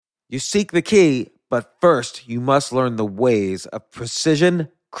You seek the key, but first you must learn the ways of precision,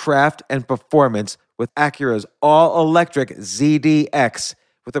 craft, and performance with Acura's all-electric ZDX.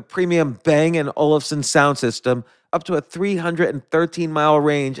 With a premium Bang & Olufsen sound system, up to a 313-mile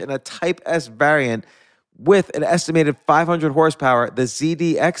range, and a Type S variant with an estimated 500 horsepower, the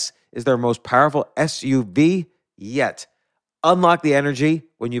ZDX is their most powerful SUV yet. Unlock the energy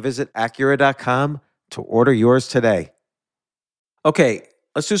when you visit Acura.com to order yours today. Okay,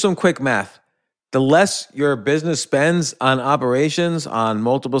 let's do some quick math. The less your business spends on operations, on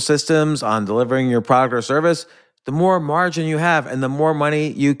multiple systems, on delivering your product or service, the more margin you have and the more money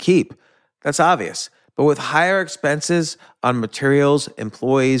you keep. That's obvious. But with higher expenses on materials,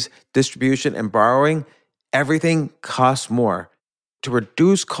 employees, distribution, and borrowing, everything costs more. To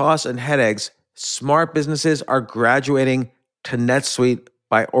reduce costs and headaches, smart businesses are graduating to NetSuite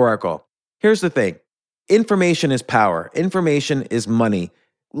by Oracle. Here's the thing. Information is power. Information is money.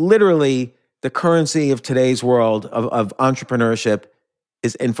 Literally, the currency of today's world of entrepreneurship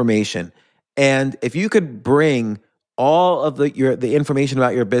is information. And if you could bring all of the information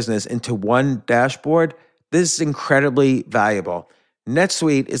about your business into one dashboard, this is incredibly valuable.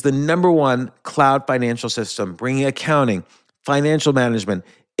 NetSuite is the #1 cloud financial system, bringing accounting, financial management,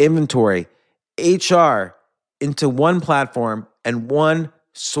 inventory, HR into one platform and one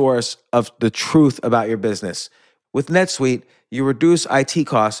source of the truth about your business. With NetSuite, you reduce IT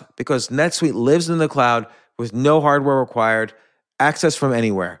costs because NetSuite lives in the cloud with no hardware required, access from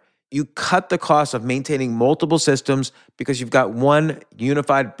anywhere. You cut the cost of maintaining multiple systems because you've got one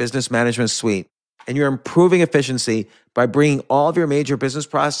unified business management suite. And you're improving efficiency by bringing all of your major business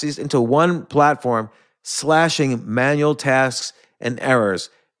processes into one platform, slashing manual tasks and errors.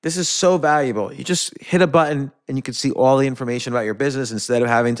 This is so valuable. You just hit a button and you can see all the information about your business instead of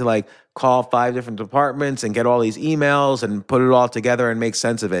having to call 5 different departments and get all these emails and put it all together and make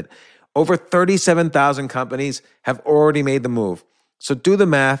sense of it. Over 37,000 companies have already made the move. So do the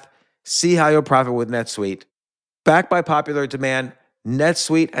math, see how you'll profit with NetSuite. Backed by popular demand,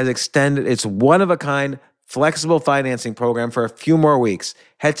 NetSuite has extended its one-of-a-kind flexible financing program for a few more weeks.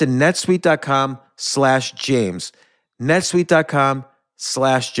 Head to netsuite.com/James.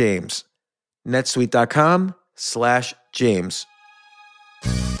 netsuite.com/James. netsuite.com/James.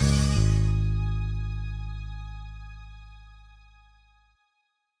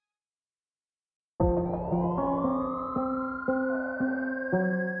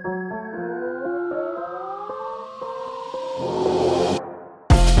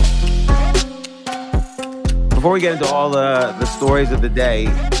 Before we get into all the stories of the day,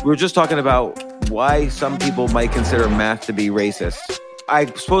 we were just talking about why some people might consider math to be racist. I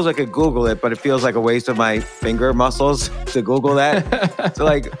suppose I could Google it, but it feels like a waste of my finger muscles to Google that.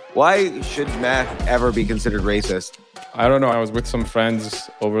 So why should math ever be considered racist? I don't know. I was with some friends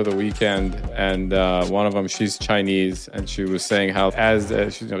over the weekend, and one of them, she's Chinese, and she was saying how as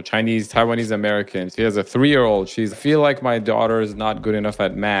she's Chinese, Taiwanese American, she has a 3-year-old. She's, I feel like my daughter is not good enough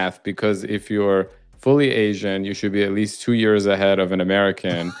at math because if you're fully Asian, you should be at least 2 years ahead of an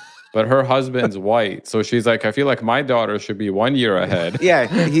American. But her husband's white. So she's like, I feel like my daughter should be 1 year ahead. Yeah,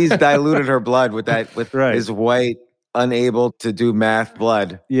 he's diluted her blood with right. His white, unable to do math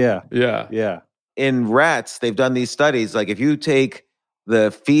blood. Yeah. In rats, they've done these studies. If you take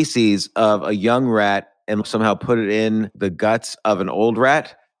the feces of a young rat and somehow put it in the guts of an old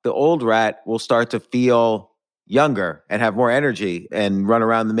rat, the old rat will start to feel younger and have more energy and run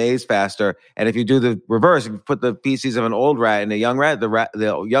around the maze faster. And if you do the reverse, if you put the feces of an old rat in a young rat,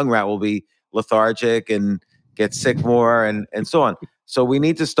 the young rat will be lethargic and get sick more and so on. So we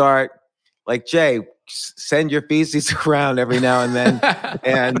need to start, Jay, send your feces around every now and then,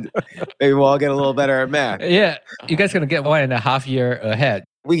 and maybe we'll all get a little better at math. Yeah, you guys are going to get 1.5 years ahead.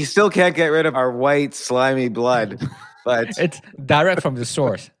 We still can't get rid of our white, slimy blood, but it's direct from the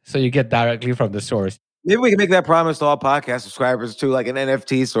source. So you get directly from the source. Maybe we can make that promise to all podcast subscribers too, like an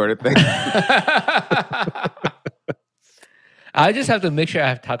NFT sort of thing. I just have to make sure I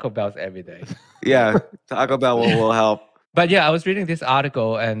have Taco Bells every day. Yeah, Taco Bell will help. But yeah, I was reading this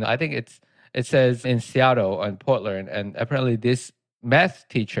article, and I think it says in Seattle and Portland, and apparently this math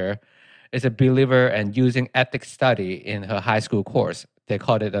teacher is a believer and using ethics study in her high school course. They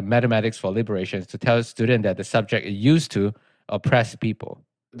called it a mathematics for liberation to tell students that the subject is used to oppress people.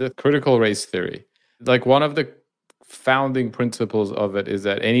 The critical race theory. One of the founding principles of it is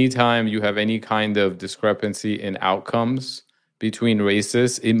that anytime you have any kind of discrepancy in outcomes between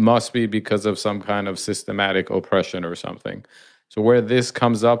races, it must be because of some kind of systematic oppression or something. So where this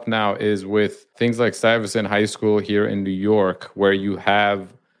comes up now is with things like Stuyvesant High School here in New York, where you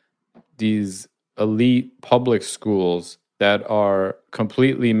have these elite public schools that are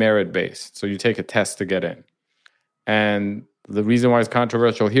completely merit-based. So you take a test to get in. And the reason why it's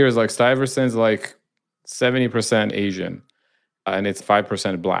controversial here is like Stuyvesant's like 70% Asian and it's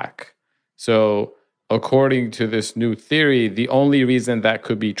 5% Black. So according to this new theory, the only reason that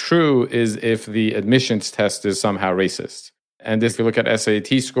could be true is if the admissions test is somehow racist. And if you look at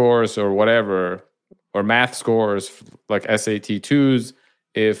SAT scores or whatever, or math scores like SAT 2s,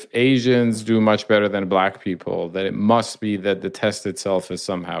 if Asians do much better than Black people, then it must be that the test itself is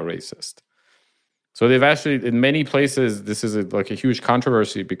somehow racist. So they've actually, in many places, this is like a huge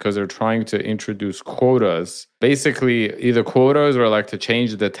controversy because they're trying to introduce quotas. Basically, either quotas or like to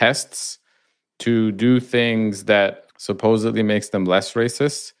change the tests to do things that supposedly makes them less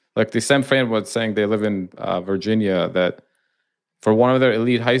racist. Like the same friend was saying, they live in Virginia, that for one of their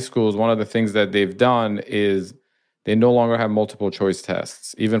elite high schools, one of the things that they've done is they no longer have multiple choice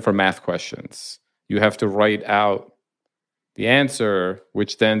tests, even for math questions. You have to write out the answer,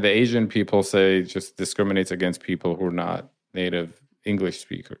 which then the Asian people say just discriminates against people who are not native English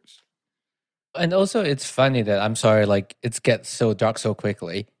speakers. And also, it's funny that, I'm sorry, like it gets so dark so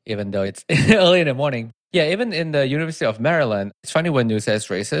quickly, even though it's early in the morning. Yeah, even in the University of Maryland, it's funny when you say it's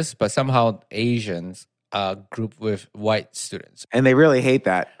racist, but somehow Asians are grouped with white students. And they really hate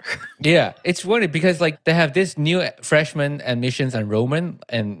that. Yeah, it's funny because like they have this new freshman admissions enrollment,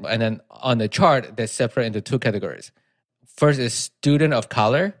 and then on the chart, they're separate into two categories. First is student of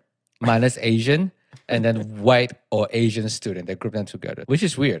color minus Asian, and then white or Asian student. They group them together, which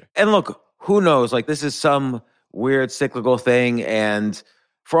is weird. And look, who knows? Like, this is some weird cyclical thing. And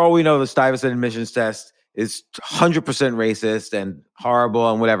for all we know, the Stuyvesant admissions test is 100% racist and horrible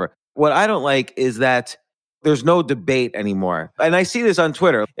and whatever. What I don't like is that there's no debate anymore. And I see this on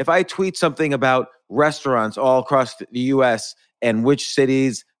Twitter. If I tweet something about restaurants all across the US and which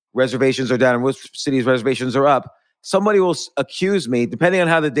cities reservations are down and which cities reservations are up, somebody will accuse me, depending on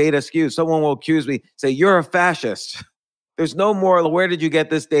how the data skews, someone will accuse me, say, you're a fascist. There's no more, where did you get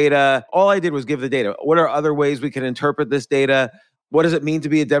this data? All I did was give the data. What are other ways we can interpret this data? What does it mean to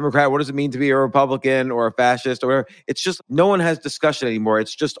be a Democrat? What does it mean to be a Republican or a fascist or whatever? It's just, no one has discussion anymore.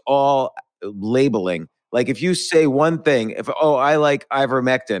 It's just all labeling. Like if you say one thing, I like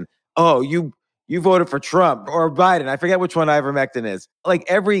ivermectin. Oh, you voted for Trump or Biden. I forget which one ivermectin is. Like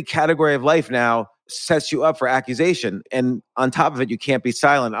every category of life now sets you up for accusation. And on top of it, you can't be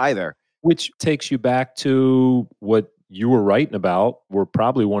silent either. Which takes you back to what you were writing about. We're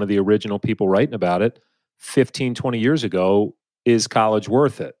probably one of the original people writing about it 15, 20 years ago. Is college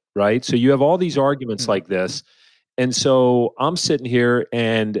worth it? Right? So you have all these arguments like this. And so I'm sitting here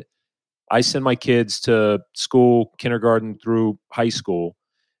and I send my kids to school, kindergarten through high school,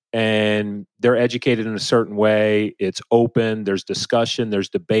 and they're educated in a certain way. It's open. There's discussion. There's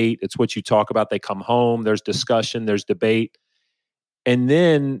debate. It's what you talk about. They come home. There's discussion. There's debate. And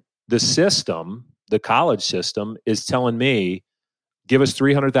then the system, the college system, is telling me, give us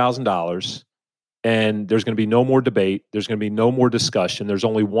 $300,000 and there's going to be no more debate. There's going to be no more discussion. There's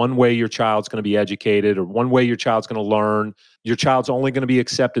only one way your child's going to be educated or one way your child's going to learn. Your child's only going to be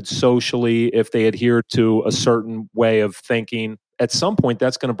accepted socially if they adhere to a certain way of thinking. At some point,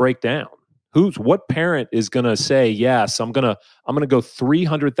 that's going to break down. What parent is going to say, yes, I'm going to go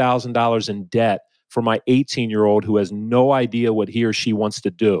 $300,000 in debt for my 18-year-old who has no idea what he or she wants to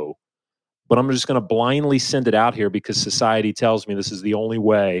do, but I'm just going to blindly send it out here because society tells me this is the only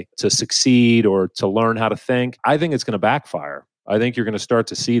way to succeed or to learn how to think. I think it's going to backfire. I think you're going to start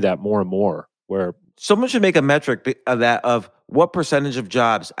to see that more and more, where someone should make a metric of what percentage of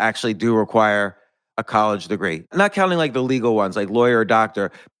jobs actually do require a college degree. Not counting like the legal ones, like lawyer or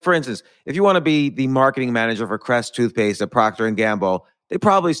doctor. For instance, if you want to be the marketing manager for Crest toothpaste at Procter & Gamble, they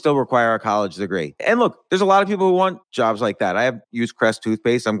probably still require a college degree. And look, there's a lot of people who want jobs like that. I have used Crest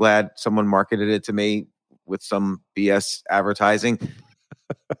toothpaste. I'm glad someone marketed it to me with some BS advertising.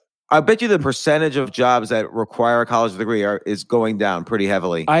 I bet you the percentage of jobs that require a college degree is going down pretty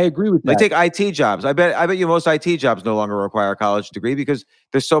heavily. I agree with that. Like take IT jobs. I bet you most IT jobs no longer require a college degree because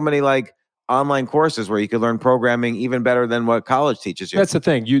there's so many like online courses where you can learn programming even better than what college teaches you. That's the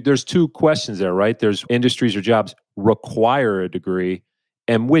thing. There's two questions there, right? There's industries or jobs require a degree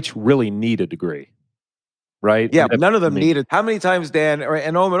and which really need a degree, right? Yeah, none of them need it. How many times, Dan,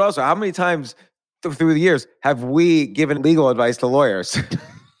 and Omid also, how many times through the years have we given legal advice to lawyers?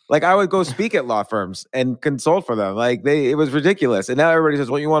 Like I would go speak at law firms and consult for them. Like it was ridiculous. And now everybody says,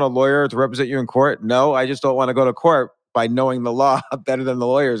 well, you want a lawyer to represent you in court? No, I just don't want to go to court by knowing the law better than the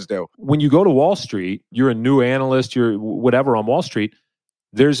lawyers do. When you go to Wall Street, you're a new analyst, you're whatever on Wall Street,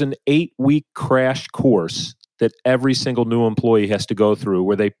 there's an 8-week crash course that every single new employee has to go through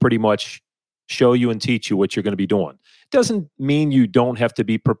where they pretty much show you and teach you what you're going to be doing. Doesn't mean you don't have to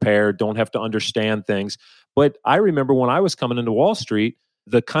be prepared, don't have to understand things. But I remember when I was coming into Wall Street,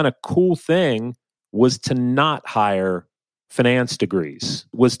 the kind of cool thing was to not hire finance degrees,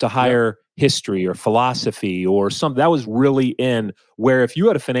 was to hire history or philosophy or something. That was really in, where if you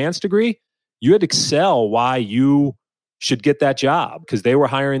had a finance degree, you had to sell why you should get that job, because they were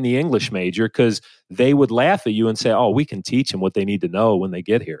hiring the English major, because they would laugh at you and say, oh, we can teach them what they need to know when they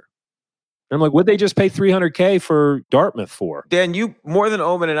get here. And I'm like, what'd they just pay $300K for Dartmouth for? Dan, you, more than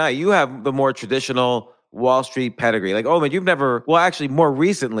Omid and I, you have the more traditional Wall Street pedigree. Like, Omid, you've never, well, actually, more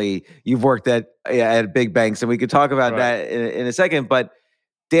recently, you've worked at big banks, and we could talk about that in a second. But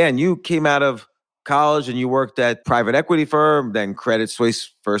Dan, you came out of college and you worked at private equity firm, then Credit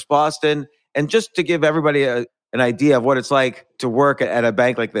Suisse, First Boston. And just to give everybody an idea of what it's like to work at a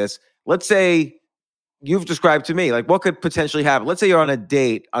bank like this, let's say you've described to me, like, what could potentially happen. Let's say you're on a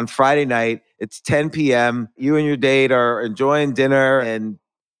date on Friday night. It's 10 p.m. You and your date are enjoying dinner and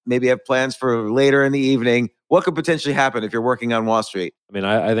maybe have plans for later in the evening. What could potentially happen if you're working on Wall Street? I mean,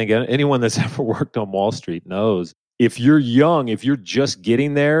 I think anyone that's ever worked on Wall Street knows, if you're young, if you're just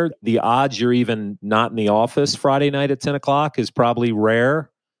getting there, the odds you're even not in the office Friday night at 10 o'clock is probably rare.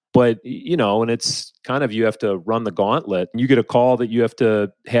 But, and it's kind of, you have to run the gauntlet. You get a call that you have to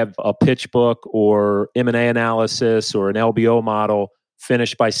have a pitch book or M&A analysis or an LBO model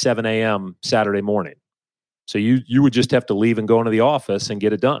finished by 7 a.m. Saturday morning. So you would just have to leave and go into the office and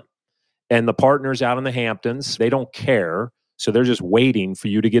get it done. And the partners out in the Hamptons, they don't care. So they're just waiting for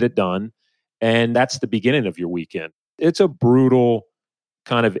you to get it done. And that's the beginning of your weekend. It's a brutal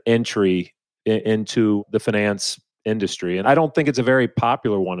kind of entry into the finance industry. And I don't think it's a very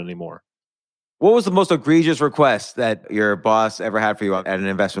popular one anymore. What was the most egregious request that your boss ever had for you at an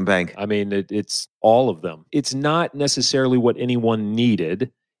investment bank? I mean, it's all of them. It's not necessarily what anyone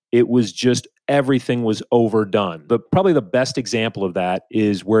needed. It was just everything was overdone. But probably the best example of that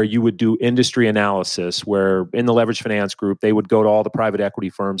is where you would do industry analysis, where in the leveraged finance group, they would go to all the private equity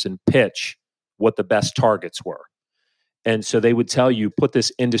firms and pitch what the best targets were. And so they would tell you, put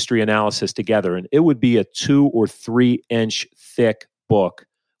this industry analysis together, and it would be a 2 or 3 inch thick book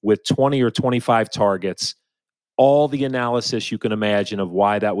with 20 or 25 targets, all the analysis you can imagine of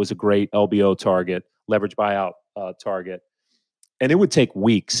why that was a great LBO target, leverage buyout target. And it would take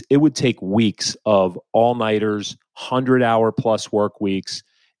weeks. It would take weeks of all-nighters, 100-hour plus work weeks.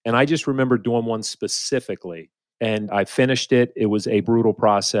 And I just remember doing one specifically, and I finished it. It was a brutal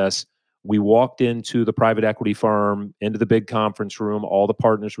process. We walked into the private equity firm, into the big conference room. All the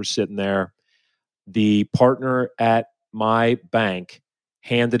partners were sitting there. The partner at my bank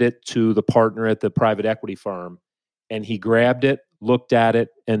handed it to the partner at the private equity firm, and he grabbed it, looked at it,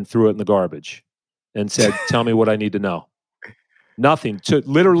 and threw it in the garbage and said, tell me what I need to know. Nothing. To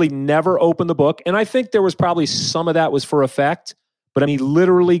literally never open the book. And I think there was probably some of that was for effect, but I mean, he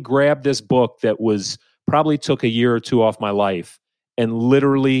literally grabbed this book that was probably took a year or two off my life and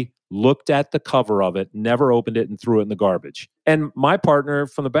literally looked at the cover of it, never opened it, and threw it in the garbage. And my partner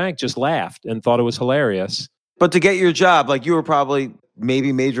from the bank just laughed and thought it was hilarious. But to get your job, like, you were probably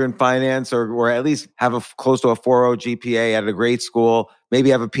maybe major in finance or at least have a close to a 4.0 GPA at a great school, maybe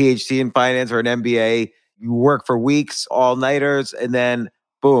have a PhD in finance or an MBA. You work for weeks, all-nighters, and then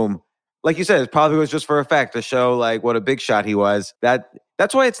boom. Like you said, it probably was just for effect to show like what a big shot he was.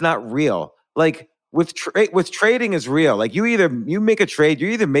 That's why it's not real. Like, with trading is real. Like, you make a trade, you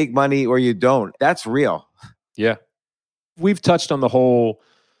either make money or you don't. That's real. Yeah. We've touched on the whole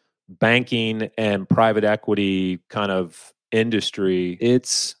banking and private equity kind of industry.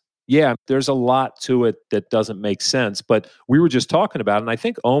 There's a lot to it that doesn't make sense, but we were just talking about it, and I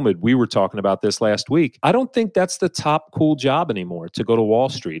think Omid, we were talking about this last week. I don't think that's the top cool job anymore, to go to Wall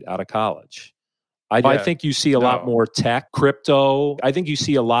Street out of college. I think you see a lot more tech, crypto. I think you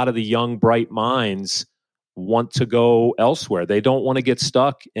see a lot of the young, bright minds want to go elsewhere. They don't want to get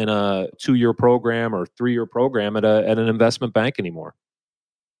stuck in a 2-year program or 3-year program at an investment bank anymore.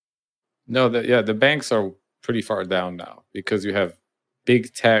 No, the banks are pretty far down now because you have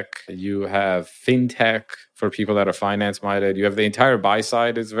big tech, you have fintech for people that are finance minded. You have the entire buy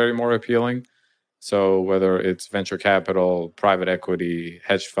side is very more appealing. So whether it's venture capital, private equity,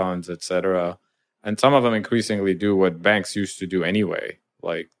 hedge funds, etc. And some of them increasingly do what banks used to do anyway,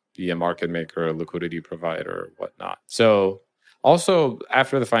 like be a market maker, a liquidity provider, whatnot. So also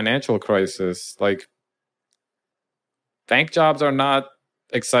after the financial crisis, like, bank jobs are not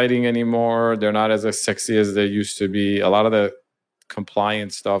exciting anymore. They're not as sexy as they used to be. A lot of the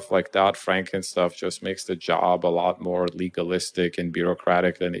compliance stuff like Dodd-Frank and stuff just makes the job a lot more legalistic and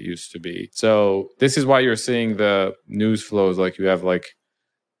bureaucratic than it used to be. So this is why you're seeing the news flows, like you have like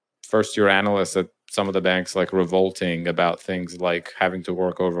first-year analysts at some of the banks like revolting about things like having to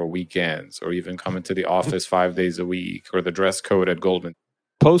work over weekends or even coming to the office 5 days a week or the dress code at Goldman.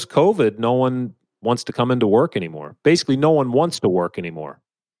 Post-COVID, no one wants to come into work anymore. Basically, no one wants to work anymore.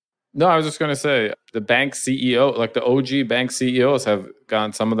 No, I was just going to say the bank CEO, like the OG bank CEOs have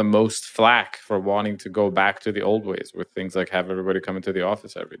gotten some of the most flack for wanting to go back to the old ways with things like have everybody come into the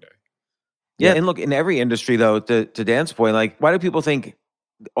office every day. Yeah, and look, in every industry, though, to Dan's point, like, why do people think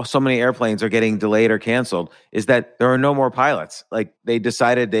so many airplanes are getting delayed or canceled? Is that there are no more pilots. Like, they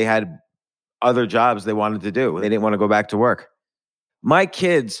decided they had other jobs they wanted to do. They didn't want to go back to work. My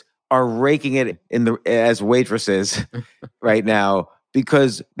kids are raking it as waitresses right now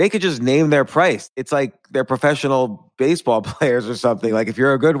because they could just name their price. It's like they're professional baseball players or something. Like, if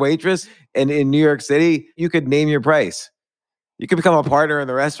you're a good waitress and in New York City, you could name your price. You could become a partner in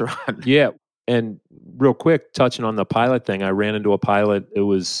the restaurant. Yeah. And real quick, touching on the pilot thing, I ran into a pilot, it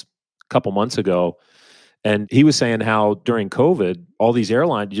was a couple months ago, and he was saying how during COVID, all these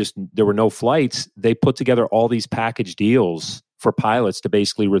airlines, there were no flights. They put together all these package deals for pilots to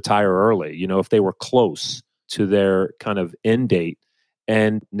basically retire early, if they were close to their kind of end date.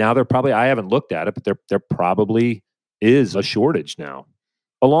 And now they're probably, I haven't looked at it, but there probably is a shortage now,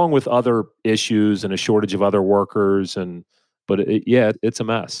 along with other issues and a shortage of other workers. But it's a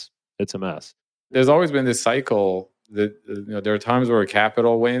mess. It's a mess. There's always been this cycle that there are times where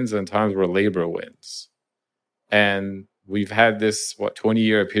capital wins and times where labor wins. And we've had this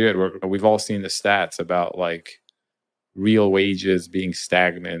 20-year period where we've all seen the stats about like real wages being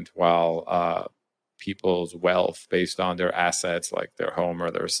stagnant while people's wealth based on their assets, like their home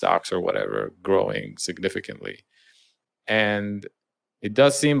or their stocks or whatever, growing significantly. And it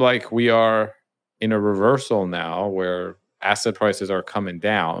does seem like we are in a reversal now where asset prices are coming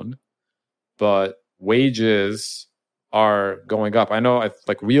down, but wages are going up. I know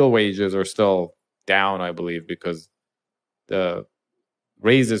like real wages are still down, I believe, because the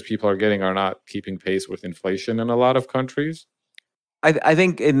raises people are getting are not keeping pace with inflation in a lot of countries. I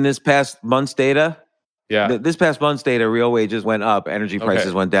think in this past month's data, this past month's data, real wages went up, energy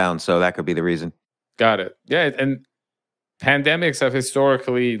prices went down. So that could be the reason. Got it. Yeah. And pandemics have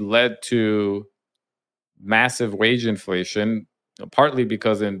historically led to massive wage inflation, partly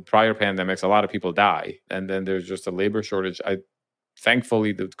because in prior pandemics, a lot of people die. And then there's just a labor shortage.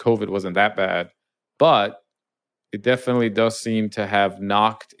 Thankfully, the COVID wasn't that bad, but it definitely does seem to have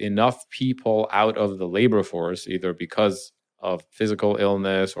knocked enough people out of the labor force, either because of physical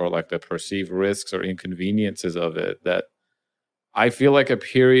illness or like the perceived risks or inconveniences of it, that I feel like a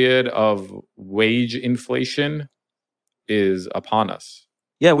period of wage inflation is upon us.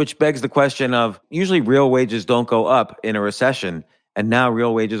 Yeah, which begs the question of usually real wages don't go up in a recession, and now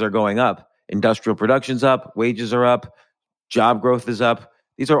real wages are going up. Industrial production's up, wages are up, job growth is up.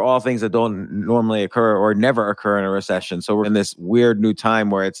 These are all things that don't normally occur or never occur in a recession. So we're in this weird new time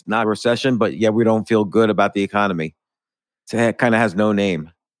where it's not a recession, but yet we don't feel good about the economy. So it kind of has no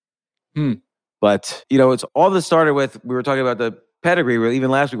name. But, it's all this started with, we were talking about the pedigree. Even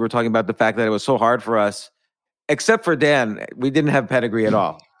last week, we were talking about the fact that it was so hard for us. Except for Dan, we didn't have pedigree at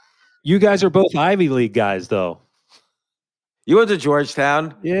all. You guys are both Ivy League guys, though. You went to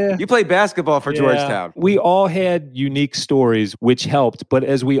Georgetown. Yeah. You played basketball for Georgetown. We all had unique stories, which helped. But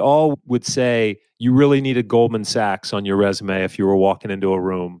as we all would say, you really needed Goldman Sachs on your resume if you were walking into a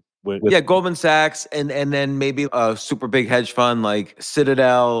room. Goldman Sachs and then maybe a super big hedge fund like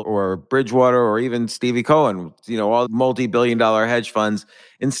Citadel or Bridgewater or even Stevie Cohen, all multi-billion-dollar hedge funds.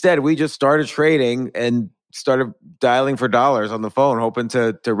 Instead, we just started trading and started dialing for dollars on the phone, hoping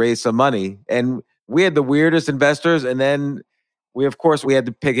to raise some money. And we had the weirdest investors. And then we had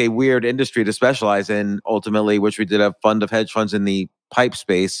to pick a weird industry to specialize in ultimately, which we did a fund of hedge funds in the pipe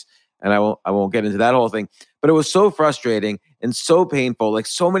space. And I won't get into that whole thing, but it was so frustrating and so painful. Like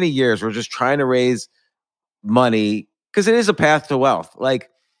so many years, we're just trying to raise money because it is a path to wealth. Like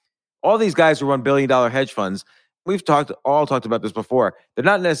all these guys who run billion-dollar hedge funds, we've talked about this before. They're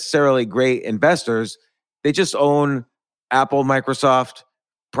not necessarily great investors. They just own Apple, Microsoft,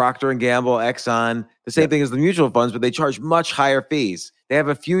 Procter & Gamble, Exxon, the same thing as the mutual funds, but they charge much higher fees. They have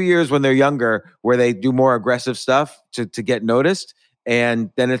a few years when they're younger where they do more aggressive stuff to get noticed. And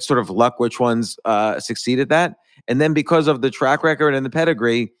then it's sort of luck which ones succeed at that. And then because of the track record and the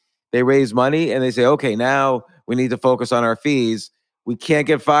pedigree, they raise money and they say, okay, now we need to focus on our fees. We can't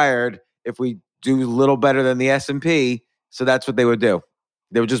get fired if we do a little better than the S&P. So that's what they would do.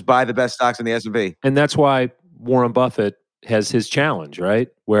 They would just buy the best stocks in the S&P. And that's why Warren Buffett has his challenge, right?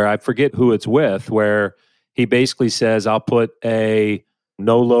 Where I forget who it's with, where he basically says, I'll put a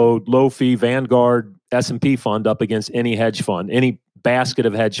no-load, low-fee Vanguard S&P fund up against any hedge fund, any basket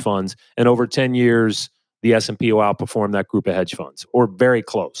of hedge funds, and over 10 years, the S&P will outperform that group of hedge funds, or very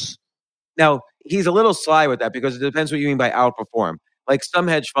close. Now, he's a little sly with that because it depends what you mean by outperform. Like some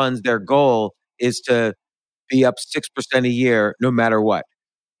hedge funds, their goal is to be up 6% a year no matter what.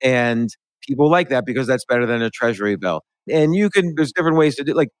 And people like that because that's better than a treasury bill. And there's different ways to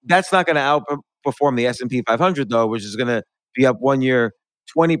do, like, that's not going to outperform the S&P 500 though, which is going to be up one year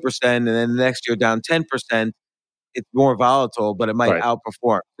 20% and then the next year down 10%. It's more volatile, but it might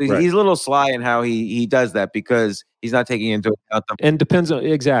outperform. He's a little sly in how he does that because he's not taking into account the... And depends on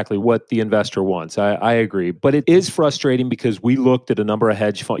exactly what the investor wants. I agree. But it is frustrating because we looked at a number of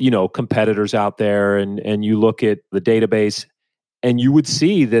hedge fund, competitors out there, and you look at the database and you would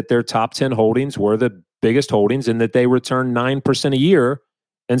see that their top 10 holdings were the biggest holdings and that they returned 9% a year,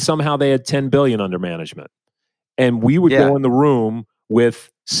 and somehow they had 10 billion under management. And we would go in the room with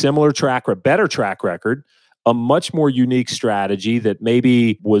similar better track record, a much more unique strategy that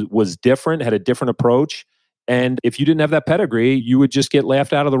maybe was different, had a different approach. And if you didn't have that pedigree, you would just get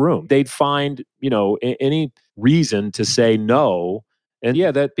laughed out of the room. They'd find, any reason to say no. And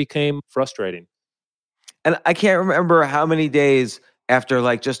that became frustrating. And I can't remember how many days after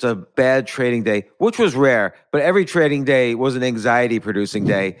like just a bad trading day, which was rare, but every trading day was an anxiety producing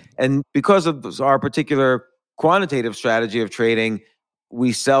day. And because of our particular quantitative strategy of trading,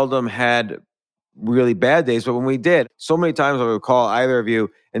 we seldom had really bad days. But when we did, so many times I would call either of you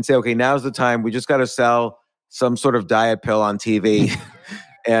and say, okay, now's the time. We just got to sell some sort of diet pill on TV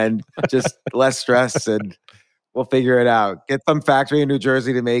and just less stress, and we'll figure it out. Get some factory in New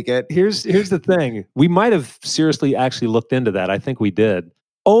Jersey to make it. Here's the thing. We might have seriously actually looked into that. I think we did.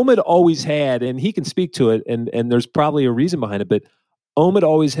 Omid always had, and he can speak to it, and there's probably a reason behind it, but Omid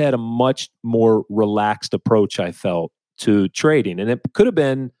always had a much more relaxed approach, I felt, to trading. And it could have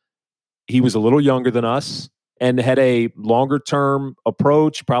been he was a little younger than us and had a longer term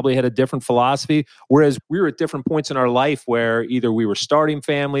approach, probably had a different philosophy. Whereas we were at different points in our life where either we were starting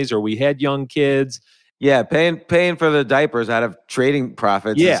families or we had young kids. Yeah, paying for the diapers out of trading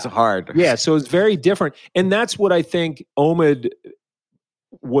profits is hard. Yeah, so it's very different. And that's what I think Omid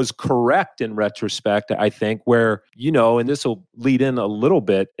was correct in retrospect, I think, where, and this will lead in a little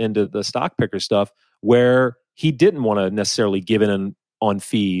bit into the StockPickr stuff, where he didn't want to necessarily give in on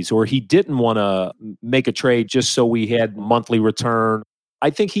fees, or he didn't want to make a trade just so we had monthly return. I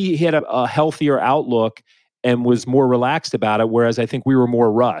think he had a healthier outlook and was more relaxed about it, whereas I think we were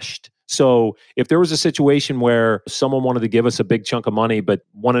more rushed. So if there was a situation where someone wanted to give us a big chunk of money but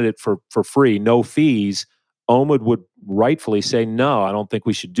wanted it for free, no fees, Omid would rightfully say, no, I don't think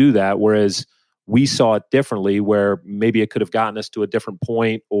we should do that, whereas we saw it differently, where maybe it could have gotten us to a different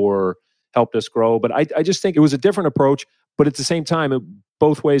point or helped us grow. But I just think it was a different approach. But at the same time,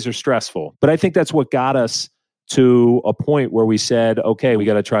 both ways are stressful. But I think that's what got us to a point where we said, okay, we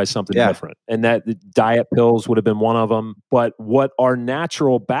got to try something different. And that diet pills would have been one of them. But what our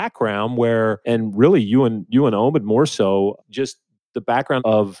natural background and really you and Omid more so, just the background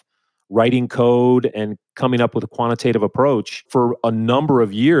of writing code and coming up with a quantitative approach for a number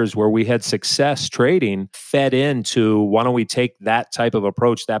of years where we had success trading, fed into why don't we take that type of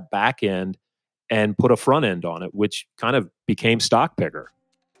approach, that back end, and put a front end on it, which kind of became StockPickr.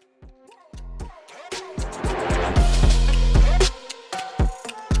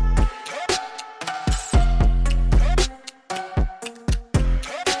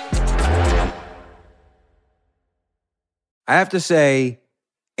 I have to say,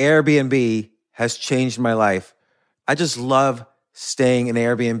 Airbnb has changed my life. I just love staying in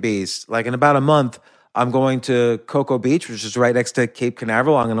Airbnbs. Like in about a month, I'm going to Cocoa Beach, which is right next to Cape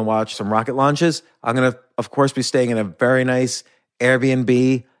Canaveral. I'm going to watch some rocket launches. I'm going to, of course, be staying in a very nice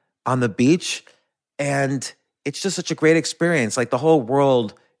Airbnb on the beach. And it's just such a great experience. Like the whole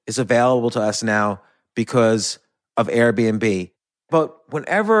world is available to us now because of Airbnb. But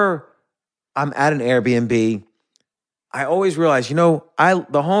whenever I'm at an Airbnb, I always realize, the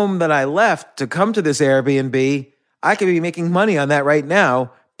home that I left to come to this Airbnb, I could be making money on that right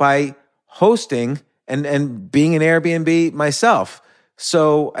now by hosting and being an Airbnb myself.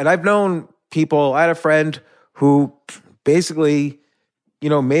 So, and I've known people, I had a friend who basically,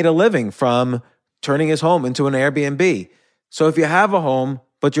 made a living from turning his home into an Airbnb. So if you have a home,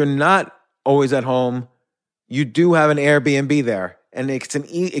 but you're not always at home, you do have an Airbnb there. And it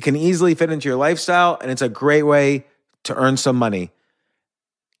can easily fit into your lifestyle, and it's a great way to earn some money.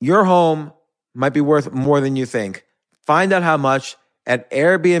 Your home might be worth more than you think. Find out how much at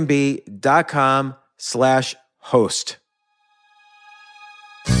airbnb.com/host.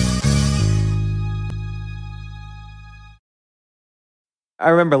 I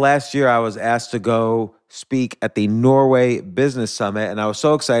remember last year I was asked to go speak at the Norway Business Summit, and I was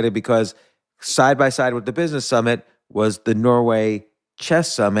so excited because side by side with the Business Summit was the Norway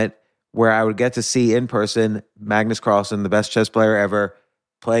Chess Summit, where I would get to see in person Magnus Carlsen, the best chess player ever,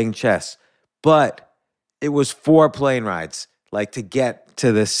 playing chess. But it was 4 plane rides, like to get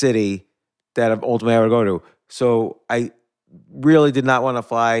to the city that ultimately I would go to. So I really did not want to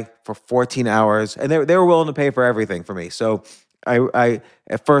fly for 14 hours, and they were willing to pay for everything for me. So I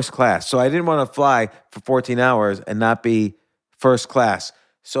at first class. So I didn't want to fly for 14 hours and not be first class.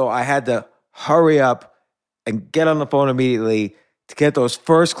 So I had to hurry up and get on the phone immediately to get those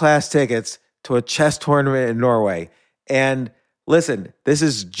first class tickets to a chess tournament in Norway. And listen, this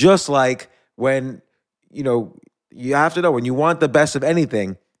is just like when, you have to know when you want the best of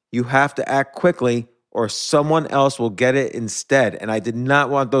anything, you have to act quickly or someone else will get it instead. And I did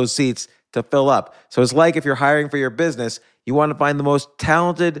not want those seats to fill up. So it's like if you're hiring for your business, you want to find the most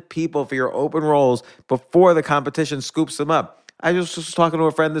talented people for your open roles before the competition scoops them up. I just was talking to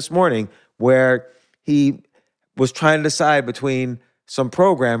a friend this morning where he was trying to decide between some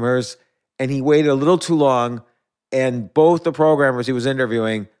programmers and he waited a little too long, and both the programmers he was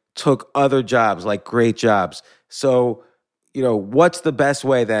interviewing took other jobs, like great jobs. So, what's the best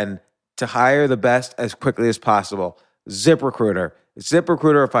way then to hire the best as quickly as possible? ZipRecruiter.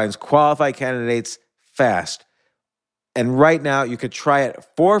 ZipRecruiter finds qualified candidates fast. And right now you could try it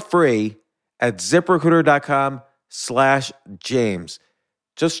for free at ZipRecruiter.com/James.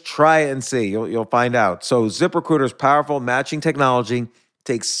 Just try it and see. You'll find out. So ZipRecruiter's powerful matching technology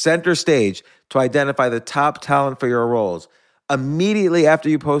takes center stage to identify the top talent for your roles. Immediately after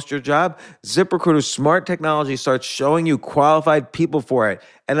you post your job, ZipRecruiter's smart technology starts showing you qualified people for it.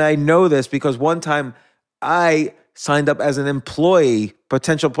 And I know this because one time I signed up as an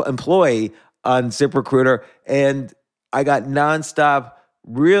potential employee on ZipRecruiter, and I got nonstop.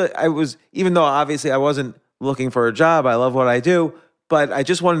 Even though obviously I wasn't looking for a job, I love what I do, but I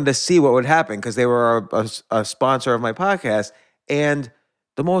just wanted to see what would happen because they were a sponsor of my podcast. And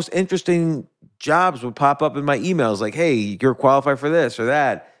the most interesting jobs would pop up in my emails like, hey, you're qualified for this or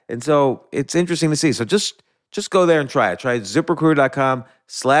that. And so it's interesting to see. So just go there and try it. Try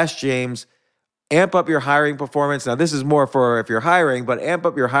ZipRecruiter.com/James. Amp up your hiring performance. Now, this is more for if you're hiring, but amp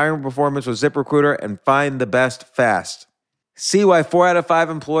up your hiring performance with ZipRecruiter and find the best fast. See why 4 out of 5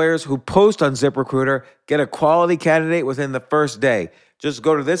 employers who post on ZipRecruiter get a quality candidate within the first day. Just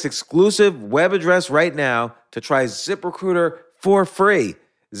go to this exclusive web address right now to try ZipRecruiter for free.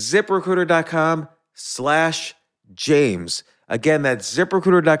 ZipRecruiter.com/James. Again, that's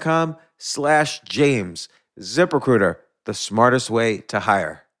ZipRecruiter.com/James. ZipRecruiter, the smartest way to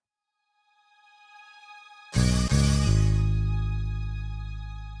hire.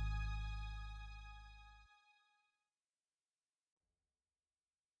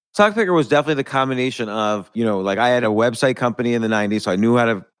 StockPickr was definitely the combination of, like I had a website company in the 90s, so I knew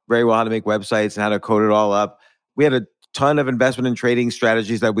very well how to make websites and how to code it all up. We had a ton of investment and trading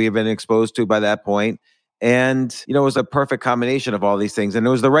strategies that we have been exposed to by that point. And, it was a perfect combination of all these things. And it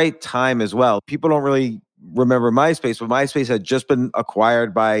was the right time as well. People don't really remember MySpace, but MySpace had just been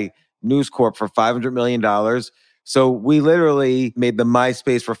acquired by News Corp for $500 million. So we literally made the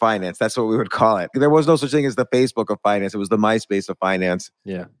MySpace for finance. That's what we would call it. There was no such thing as the Facebook of finance. It was the MySpace of finance.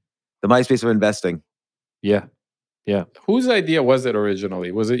 Yeah. The MySpace of investing. Yeah. Yeah. Whose idea was it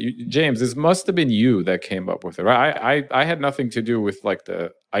originally? Was it you, James? This must have been you that came up with it, right? I had nothing to do with like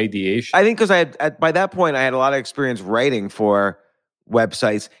the ideation. I think because by that point, I had a lot of experience writing for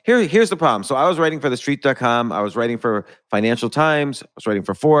websites. Here's the problem. So I was writing for TheStreet.com. I was writing for Financial Times. I was writing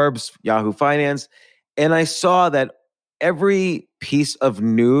for Forbes, Yahoo Finance. And I saw that every piece of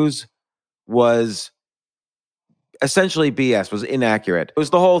news was essentially BS, was inaccurate. It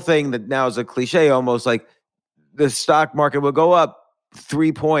was the whole thing that now is a cliche, almost like the stock market will go up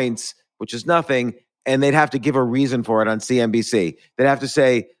 3 points, which is nothing, and they'd have to give a reason for it on CNBC. They'd have to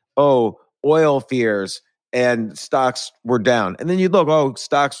say, oil fears and stocks were down. And then you'd look,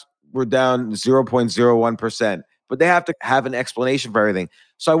 stocks were down 0.01%. But they have to have an explanation for everything.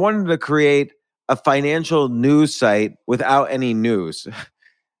 So I wanted to create a financial news site without any news.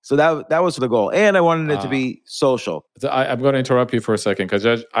 So that was the goal. And I wanted it to be social. I'm going to interrupt you for a second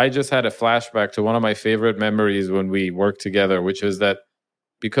because I just had a flashback to one of my favorite memories when we worked together, which is that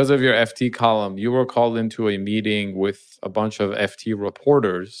because of your FT column, you were called into a meeting with a bunch of FT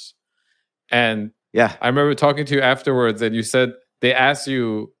reporters. And yeah, I remember talking to you afterwards and you said they asked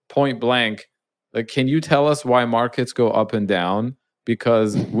you point blank, like, can you tell us why markets go up and down?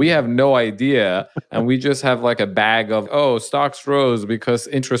 because we have no idea. And we just have like a bag of, stocks rose because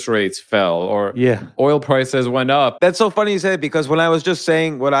interest rates fell or oil prices went up. That's so funny you said it, because when I was just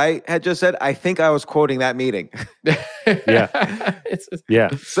saying what I had just said, I think I was quoting that meeting.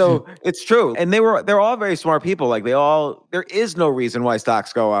 So it's true. And they're all very smart people. Like there is no reason why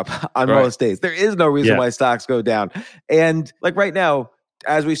stocks go up on most days. There is no reason why stocks go down. And like right now,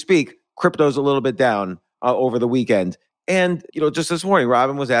 as we speak, crypto's a little bit down over the weekend. And, just this morning,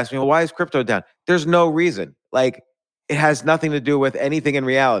 Robin was asking me, well, why is crypto down? There's no reason. Like, it has nothing to do with anything in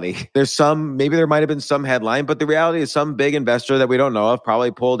reality. Maybe there might have been some headline, but the reality is some big investor that we don't know of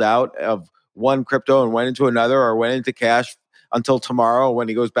probably pulled out of one crypto and went into another, or went into cash until tomorrow when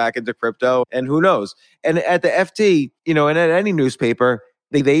he goes back into crypto, and who knows? And at the FT, and at any newspaper,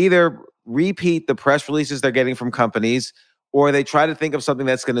 they either repeat the press releases they're getting from companies, or they try to think of something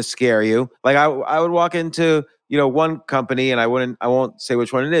that's going to scare you. Like I would walk into, one company, and I won't say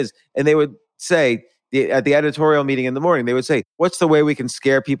which one it is, and they would say at the editorial meeting in the morning, they would say, what's the way we can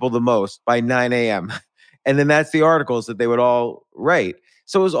scare people the most by 9 a.m.? And then that's the articles that they would all write.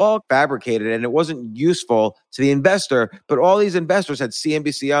 So it was all fabricated, and it wasn't useful to the investor, but all these investors had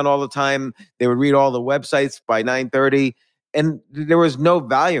CNBC on all the time. They would read all the websites by 9:30, and there was no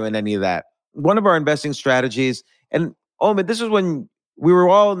value in any of that. One of our investing strategies, and Omid, this was when we were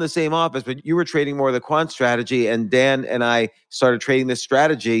all in the same office, but you were trading more of the quant strategy, and Dan and I started trading this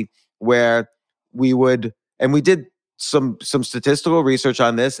strategy where we did some statistical research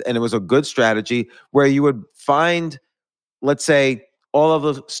on this, and it was a good strategy where you would find, let's say, all of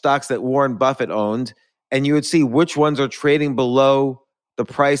the stocks that Warren Buffett owned, and you would see which ones are trading below the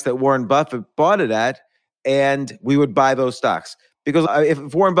price that Warren Buffett bought it at, and we would buy those stocks. Because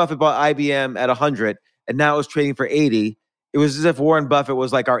if Warren Buffett bought IBM at 100 and now it was trading for 80, it was as if Warren Buffett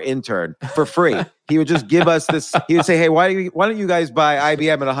was like our intern for free. He would just give us this. He would say, hey, why don't you guys buy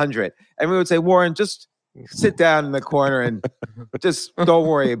IBM at 100? And we would say, Warren, just sit down in the corner and just don't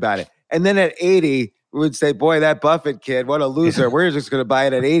worry about it. And then at 80, we would say, boy, that Buffett kid, what a loser. We're just going to buy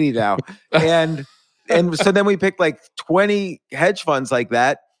it at 80 now. And so then we picked like 20 hedge funds like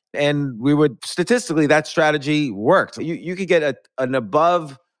that. And we would, statistically, that strategy worked. You could get an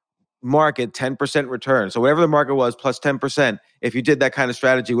above market 10% return. So whatever the market was plus 10%, if you did that kind of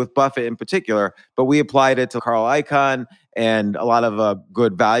strategy with Buffett in particular. But we applied it to Carl Icahn and a lot of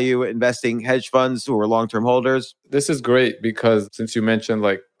good value investing hedge funds who were long-term holders. This is great because since you mentioned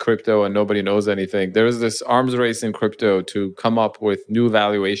like crypto and nobody knows anything, there is this arms race in crypto to come up with new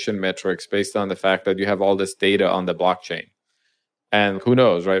valuation metrics based on the fact that you have all this data on the blockchain. And who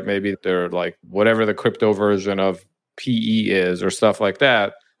knows, right? Maybe they're like whatever the crypto version of PE is or stuff like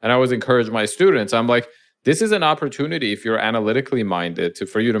that. And I always encourage my students, I'm like, this is an opportunity if you're analytically minded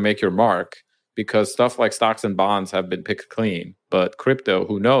for you to make your mark, because stuff like stocks and bonds have been picked clean, but crypto,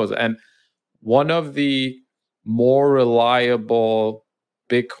 who knows? And one of the more reliable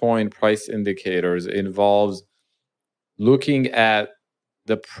Bitcoin price indicators involves looking at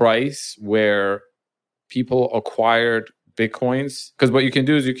the price where people acquired Bitcoins. Because what you can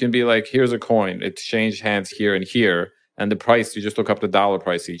do is you can be like, here's a coin, it's changed hands here and here. And the price, you just look up the dollar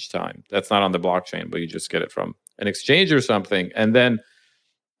price each time. That's not on the blockchain, but you just get it from an exchange or something. And then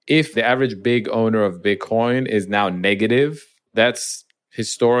if the average big owner of Bitcoin is now negative, that's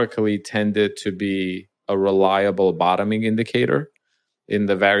historically tended to be a reliable bottoming indicator in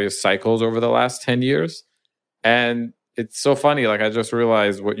the various cycles over the last 10 years. And it's so funny. Like I just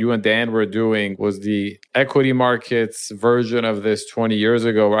realized what you and Dan were doing was the equity markets version of this 20 years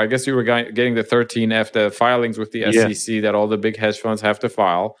ago, where I guess you were getting the 13F, the filings with the SEC that all the big hedge funds have to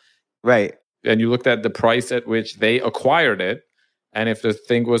file. Right. And you looked at the price at which they acquired it. And if the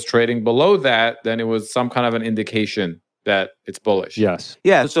thing was trading below that, then it was some kind of an indication that it's bullish. Yes.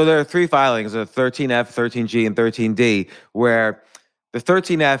 Yeah. So there are three filings, the 13F, 13G, and 13D, where the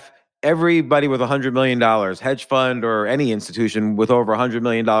 13F, everybody with $100 million, hedge fund or any institution with over $100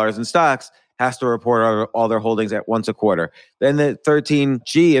 million in stocks, has to report all their holdings at once a quarter. Then the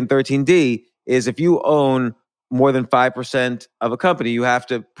 13G and 13D is if you own more than 5% of a company, you have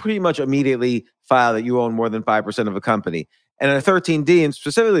to pretty much immediately file that you own more than 5% of a company. And the 13D, and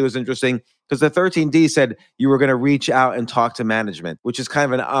specifically was interesting because the 13D said you were going to reach out and talk to management, which is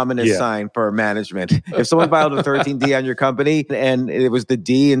kind of an ominous sign for management. If someone filed a 13D on your company and it was the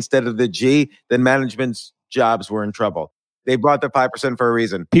D instead of the G, then management's jobs were in trouble. They brought the 5% for a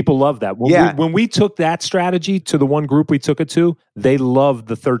reason. People love that. When we took that strategy to the one group we took it to, they loved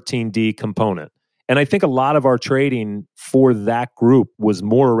the 13D component. And I think a lot of our trading for that group was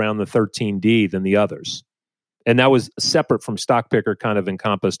more around the 13D than the others. And that was separate from StockPickr, kind of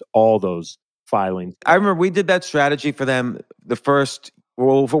encompassed all those filings. I remember we did that strategy for them in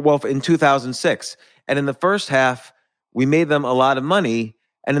 2006. And in the first half, we made them a lot of money.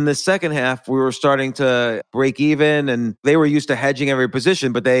 And in the second half, we were starting to break even, and they were used to hedging every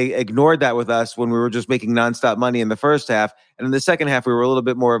position, but they ignored that with us when we were just making nonstop money in the first half. And in the second half, we were a little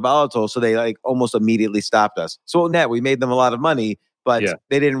bit more volatile. So they like almost immediately stopped us. So net, we made them a lot of money, but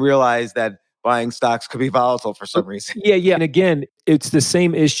they didn't realize that buying stocks could be volatile for some reason. Yeah. And again, it's the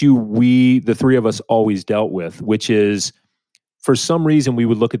same issue the three of us always dealt with, which is for some reason we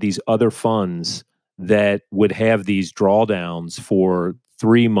would look at these other funds that would have these drawdowns for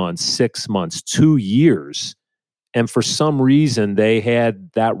 3 months, 6 months, 2 years. And for some reason, they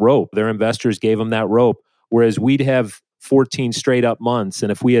had that rope. Their investors gave them that rope. Whereas we'd have 14 straight up months.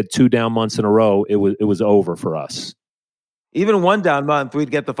 And if we had 2 down months in a row, it was over for us. Even one down month,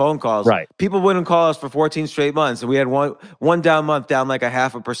 we'd get the phone calls. Right. People wouldn't call us for 14 straight months. And we had one down month down like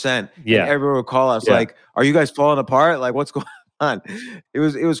 0.5%. Yeah. And everyone would call us like, are you guys falling apart? Like, what's going on? It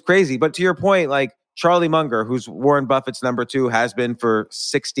was crazy. But to your point, like, Charlie Munger, who's Warren Buffett's number 2, has been for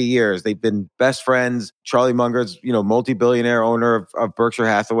 60 years. They've been best friends. Charlie Munger's, multi-billionaire owner of Berkshire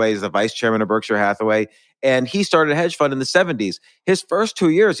Hathaway. He's the vice chairman of Berkshire Hathaway. And he started a hedge fund in the 70s. His first 2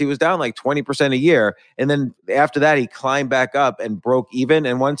 years, he was down like 20% a year. And then after that, he climbed back up and broke even.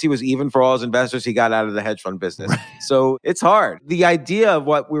 And once he was even for all his investors, he got out of the hedge fund business. So it's hard. The idea of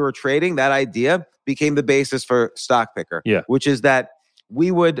what we were trading, that idea became the basis for StockPickr, which is that we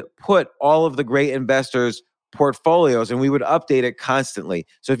would put all of the great investors' portfolios and we would update it constantly.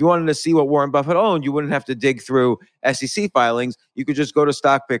 So if you wanted to see what Warren Buffett owned, you wouldn't have to dig through SEC filings. You could just go to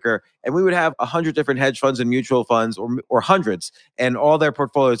StockPickr and we would have 100 different hedge funds and mutual funds or hundreds and all their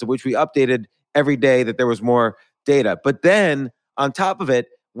portfolios, of which we updated every day that there was more data. But then on top of it,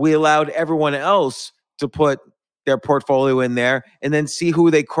 we allowed everyone else to put their portfolio in there and then see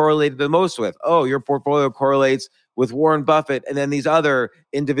who they correlated the most with. Oh, your portfolio correlates with Warren Buffett and then these other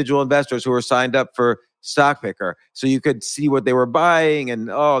individual investors who are signed up for StockPickr. So you could see what they were buying and,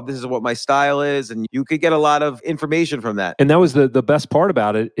 this is what my style is. And you could get a lot of information from that. And that was the best part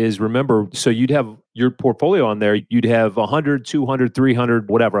about it is, remember, so you'd have your portfolio on there. You'd have 100, 200, 300,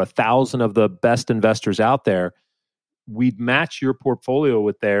 whatever, 1,000 of the best investors out there. We'd match your portfolio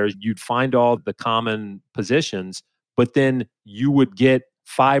with theirs. You'd find all the common positions, but then you would get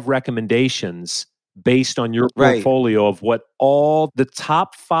 5 recommendations based on your portfolio of what all the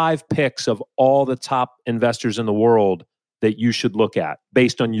top 5 picks of all the top investors in the world that you should look at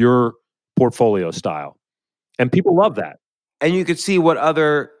based on your portfolio style. And people love that. And you could see what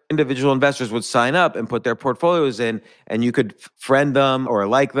other individual investors would sign up and put their portfolios in, and you could friend them or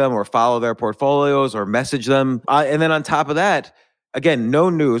like them or follow their portfolios or message them. And then on top of that, again, no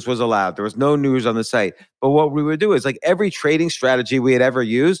news was allowed. There was no news on the site. But what we would do is like every trading strategy we had ever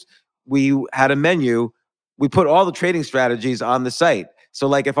used, we had a menu. We put all the trading strategies on the site. So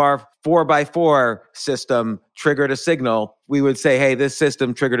like if our 4x4 system triggered a signal, we would say, hey, this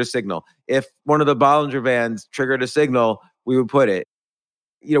system triggered a signal. If one of the Bollinger Bands triggered a signal, we would put it.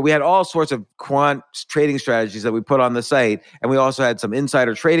 We had all sorts of quant trading strategies that we put on the site. And we also had some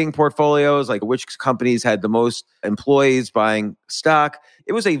insider trading portfolios, like which companies had the most employees buying stock.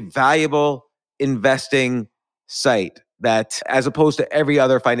 It was a valuable investing site that, as opposed to every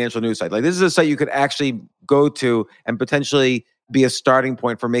other financial news site. Like this is a site you could actually go to and potentially be a starting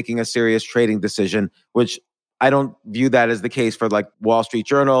point for making a serious trading decision, which I don't view that as the case for like Wall Street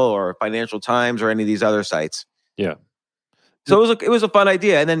Journal or Financial Times or any of these other sites. Yeah. So it was a fun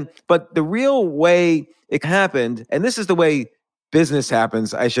idea. And then, but the real way it happened, and this is the way business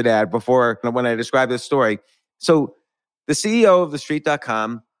happens, I should add, before when I describe this story. So the CEO of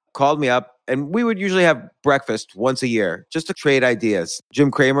TheStreet.com called me up, and we would usually have breakfast once a year just to trade ideas. Jim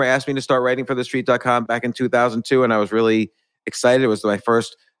Cramer asked me to start writing for TheStreet.com back in 2002, and I was really excited. It was my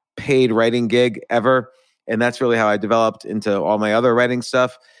first paid writing gig ever, and that's really how I developed into all my other writing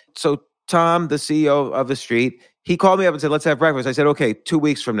stuff. So Tom, the CEO of The Street, he called me up and said, let's have breakfast. I said, okay, 2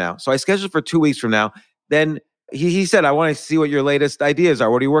 weeks from now. So I scheduled for 2 weeks from now. Then he said, I want to see what your latest ideas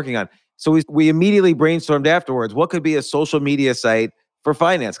are. What are you working on? So we immediately brainstormed afterwards. What could be a social media site for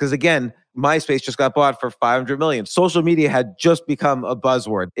finance? Because again, MySpace just got bought for $500 million. Social media had just become a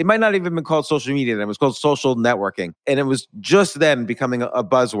buzzword. It might not even been called social media then. It was called social networking. And it was just then becoming a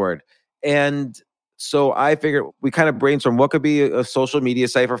buzzword. And so I figured we kind of brainstormed what could be a social media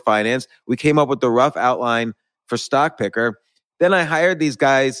site for finance. We came up with the rough outline for StockPickr. Then I hired these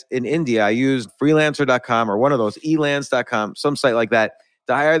guys in India. I used freelancer.com or one of those, elance.com, some site like that,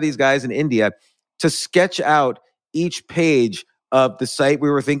 to hire these guys in India to sketch out each page of the site we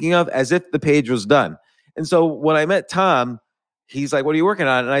were thinking of as if the page was done. And so when I met Tom, he's like, what are you working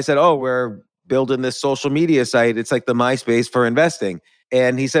on? And I said, we're building this social media site. It's like the MySpace for investing.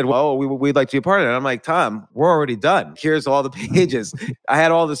 And he said, well, we'd like to be a part of it. And I'm like, Tom, we're already done. Here's all the pages. I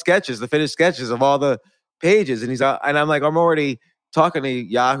had all the sketches, the finished sketches of all the pages. And I'm like, I'm already talking to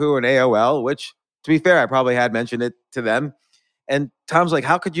Yahoo and AOL, which, to be fair, I probably had mentioned it to them. And Tom's like,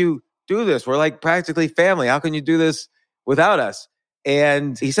 how could you do this? We're like practically family. How can you do this without us?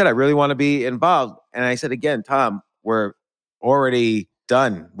 And he said, I really want to be involved. And I said, again, Tom, we're already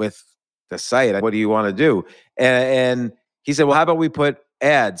done with the site. What do you want to do? And he said, well, how about we put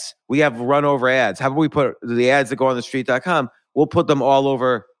ads? We have run over ads. How about we put the ads that go on the street.com? We'll put them all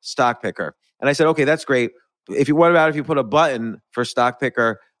over StockPickr. And I said, okay, that's great. What about if you put a button for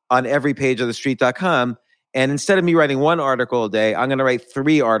StockPickr on every page of the street.com? And instead of me writing one article a day, I'm going to write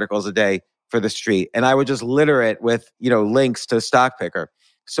 3 articles a day for the street. And I would just litter it with, links to StockPickr.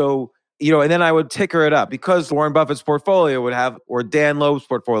 So, and then I would ticker it up because Warren Buffett's portfolio would have, or Dan Loeb's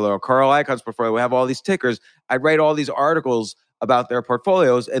portfolio, or Carl Icahn's portfolio would have all these tickers. I'd write all these articles about their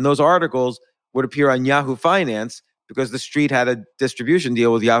portfolios, and those articles would appear on Yahoo Finance because the street had a distribution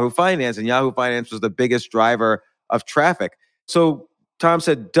deal with Yahoo Finance, and Yahoo Finance was the biggest driver of traffic. So Tom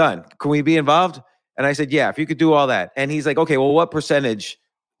said, done. Can we be involved? And I said, yeah, if you could do all that. And he's like, okay, well, what percentage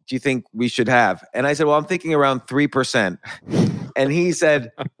do you think we should have? And I said, well, I'm thinking around 3%. And he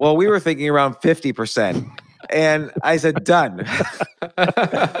said, well, we were thinking around 50%. And I said, done.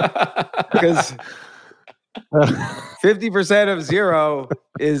 Because 50% of zero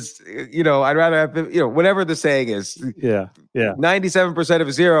is, I'd rather have, whatever the saying is. Yeah. 97%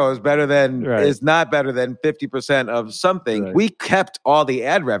 of zero is better than, is not better than 50% of something. Right. We kept all the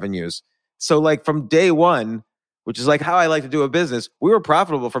ad revenues. So like from day one, which is like how I like to do a business, we were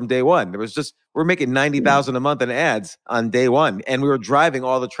profitable from day one. We're making $90,000 a month in ads on day one. And we were driving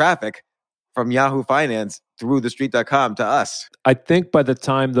all the traffic from Yahoo Finance through the street.com to us. I think by the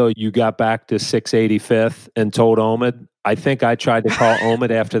time, though, you got back to 685th and told Omid, I think I tried to call Omid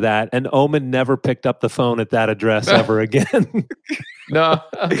after that, and Omid never picked up the phone at that address ever again. No,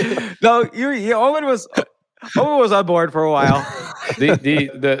 Omid was on board for a while.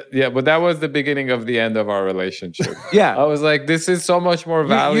 But that was the beginning of the end of our relationship. Yeah. I was like, this is so much more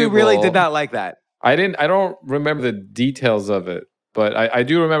valuable. You really did not like that. I don't remember the details of it, but I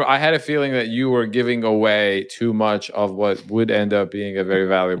do remember I had a feeling that you were giving away too much of what would end up being a very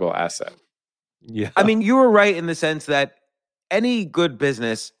valuable asset. Yeah. I mean, you were right in the sense that any good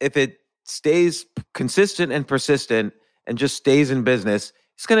business, if it stays consistent and persistent and just stays in business,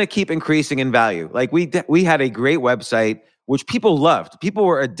 it's going to keep increasing in value. Like we had a great website, which people loved. People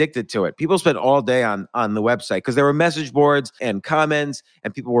were addicted to it. People spent all day on the website because there were message boards and comments,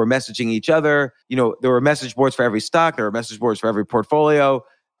 and people were messaging each other. There were message boards for every stock. There were message boards for every portfolio.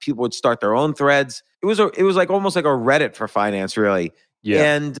 People would start their own threads. It was like almost like a Reddit for finance, really. Yeah.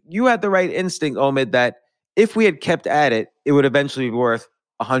 And you had the right instinct, Omid, that if we had kept at it, it would eventually be worth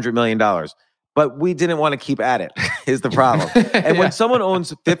 $100 million. But we didn't want to keep at it, is the problem. And when someone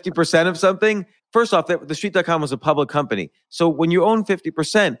owns 50% of something, first off, the street.com was a public company. So when you own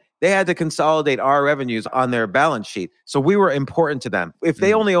 50%, they had to consolidate our revenues on their balance sheet. So we were important to them. If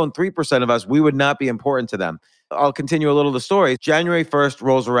they only owned 3% of us, we would not be important to them. I'll continue a little the story. January 1st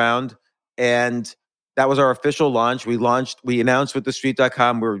rolls around, and that was our official launch. We announced with the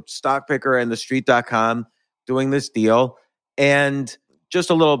street.com, we were StockPickr and the street.com doing this deal. And just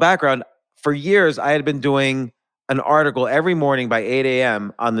a little background, for years, I had been doing an article every morning by 8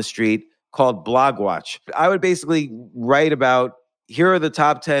 a.m. on the street called Blog Watch. I would basically write about, here are the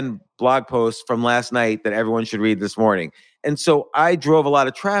top 10 blog posts from last night that everyone should read this morning. And so I drove a lot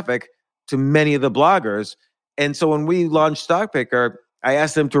of traffic to many of the bloggers. And so when we launched StockPickr, I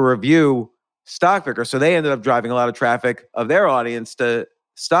asked them to review StockPickr. So they ended up driving a lot of traffic of their audience to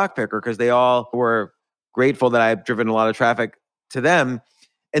StockPickr because they all were grateful that I had driven a lot of traffic to them.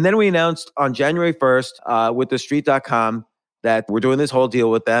 And then we announced on January 1st with the street.com that we're doing this whole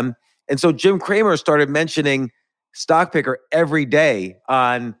deal with them. And so Jim Cramer started mentioning StockPickr every day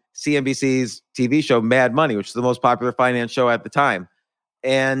on CNBC's TV show Mad Money, which is the most popular finance show at the time.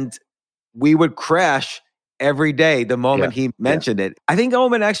 And we would crash every day the moment he mentioned it. I think,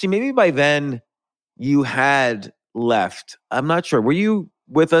 Omid, actually, maybe by then you had left. I'm not sure. Were you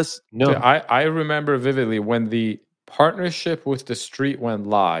with us? No. So I remember vividly when the partnership with the street went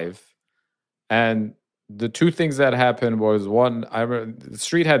live, and the two things that happened was, one, the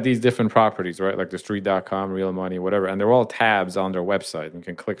street had these different properties, right? Like the street.com, Real Money, whatever. And they're all tabs on their website. You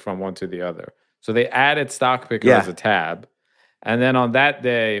can click from one to the other. So they added StockPickr as a tab. And then on that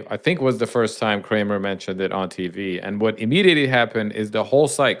day, I think was the first time Cramer mentioned it on TV. And what immediately happened is the whole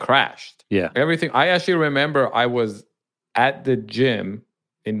site crashed. Yeah. Everything. I actually remember I was at the gym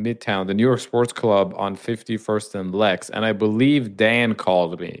in Midtown, the New York Sports Club on 51st and Lex. And I believe Dan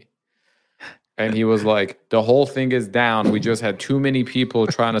called me. And he was like, the whole thing is down. We just had too many people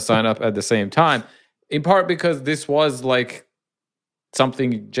trying to sign up at the same time. In part because this was like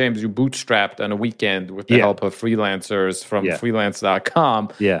something, James, you bootstrapped on a weekend with the help of freelancers from freelance.com.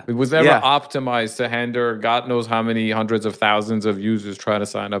 Yeah. It was never optimized to handle God knows how many hundreds of thousands of users trying to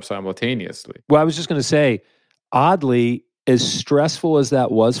sign up simultaneously. Well, I was just going to say, oddly, as stressful as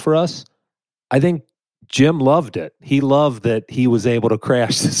that was for us, I think Jim loved it. He loved that he was able to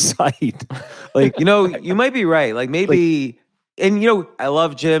crash the site. Like, you might be right. Like maybe, and I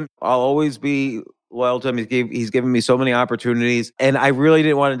love Jim. I'll always be loyal to him. He's given me so many opportunities, and I really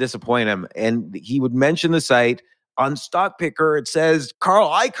didn't want to disappoint him. And he would mention the site on StockPickr. It says Carl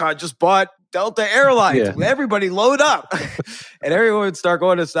Icahn just bought Delta Airlines. Yeah. Everybody load up, and everyone would start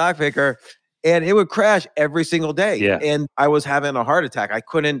going to StockPickr, and it would crash every single day. Yeah. And I was having a heart attack.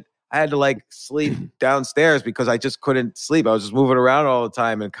 I had to sleep downstairs because I just couldn't sleep. I was just moving around all the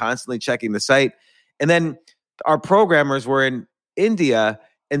time and constantly checking the site. And then our programmers were in India,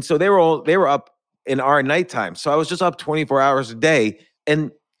 and so they were up in our nighttime. So I was just up 24 hours a day,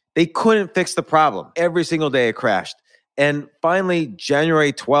 and they couldn't fix the problem. Every single day it crashed. And finally,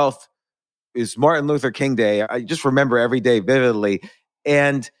 January 12th is Martin Luther King Day. I just remember every day vividly.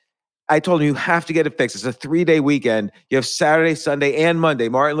 And I told him, you have to get it fixed. It's a 3-day weekend. You have Saturday, Sunday, and Monday,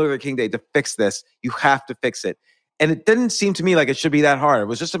 Martin Luther King Day, to fix this. You have to fix it. And it didn't seem to me like it should be that hard. It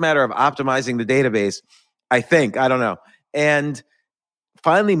was just a matter of optimizing the database, I think. I don't know. And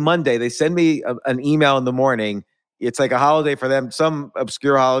finally, Monday, they send me an email in the morning. It's like a holiday for them, some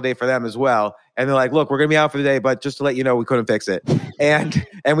obscure holiday for them as well. And they're like, look, we're going to be out for the day, but just to let you know, we couldn't fix it. And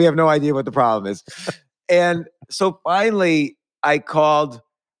we have no idea what the problem is. And so finally, I called.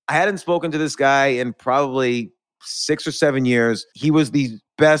 I hadn't spoken to this guy in probably 6 or 7 years. He was the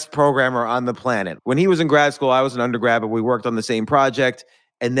best programmer on the planet. When he was in grad school, I was an undergrad, but we worked on the same project.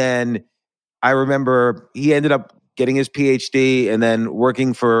 And then I remember he ended up getting his PhD and then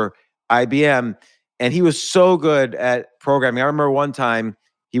working for IBM. And he was so good at programming. I remember one time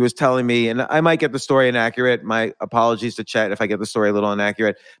he was telling me, and I might get the story inaccurate. My apologies to Chet if I get the story a little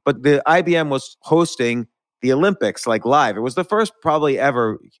inaccurate. But the IBM was hosting the Olympics live. It was the first probably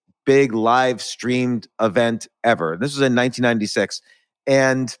ever big live streamed event ever. This was in 1996.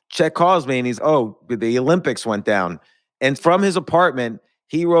 And Chet calls me and the Olympics went down. And from his apartment,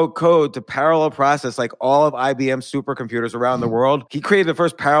 he wrote code to parallel process all of IBM's supercomputers around the world. He created the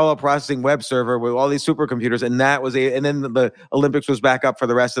first parallel processing web server with all these supercomputers, and and then the Olympics was back up for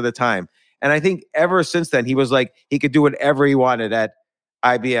the rest of the time. And I think ever since then, he was he could do whatever he wanted at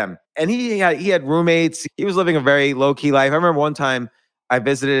IBM. And he had roommates. He was living a very low-key life. I remember one time I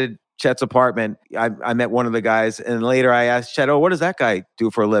visited Chet's apartment. I met one of the guys, and later I asked Chet, what does that guy do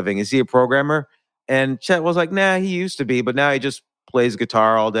for a living? Is he a programmer? And Chet was like, nah, he used to be, but now he just plays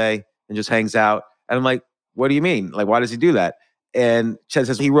guitar all day and just hangs out. And I'm like, what do you mean? Why does he do that? And Chet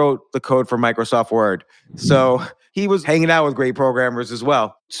says he wrote the code for Microsoft Word. So he was hanging out with great programmers as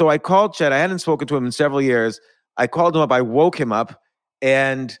well. So I called Chet. I hadn't spoken to him in several years. I called him up. I woke him up.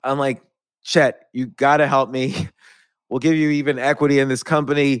 And I'm like, Chet, you got to help me. We'll give you even equity in this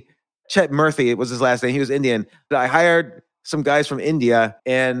company. Chet Murthy, it was his last name. He was Indian. I hired some guys from India,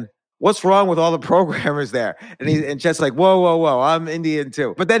 and what's wrong with all the programmers there? And Chet's like, whoa, I'm Indian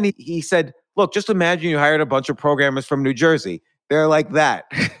too. But then he said, look, just imagine you hired a bunch of programmers from New Jersey. They're like that.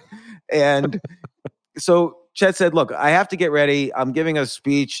 And so Chet said, look, I have to get ready. I'm giving a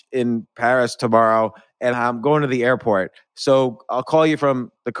speech in Paris tomorrow, and I'm going to the airport. So I'll call you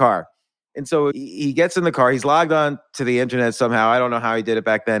from the car. And so he gets in the car. He's logged on to the internet somehow. I don't know how he did it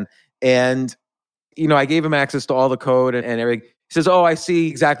back then. And, I gave him access to all the code and everything. He says, I see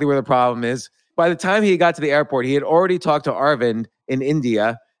exactly where the problem is. By the time he got to the airport, he had already talked to Arvind in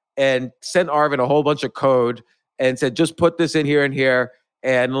India and sent Arvind a whole bunch of code and said, just put this in here and here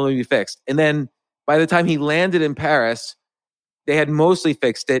and it'll be fixed. And then by the time he landed in Paris, they had mostly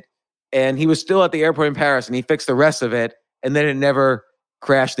fixed it. And he was still at the airport in Paris and he fixed the rest of it. And then it never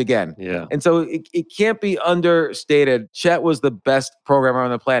crashed again. Yeah. And so it can't be understated. Chet was the best programmer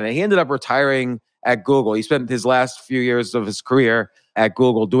on the planet. He ended up retiring at Google. He spent his last few years of his career at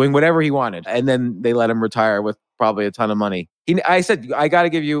Google doing whatever he wanted. And then they let him retire with probably a ton of money. I said, I got to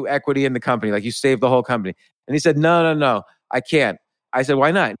give you equity in the company. You saved the whole company. And he said, no, I can't. I said, why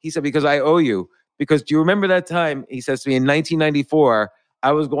not? He said, because I owe you. Because do you remember that time? He says to me in 1994,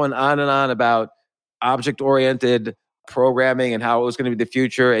 I was going on and on about object-oriented programming and how it was going to be the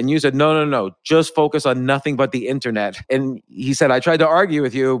future. And you said, no, just focus on nothing but the internet. And he said, I tried to argue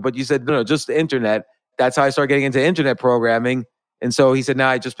with you, but you said, no, just the internet. That's how I started getting into internet programming. And so he said, "No,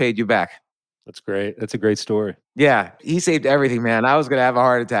 I just paid you back." That's great. That's a great story. Yeah, he saved everything, man. I was going to have a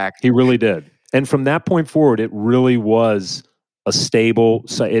heart attack. He really did. And from that point forward, it really was a stable,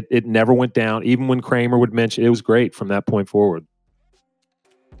 so it never went down. Even when Kramer would mention, it was great from that point forward.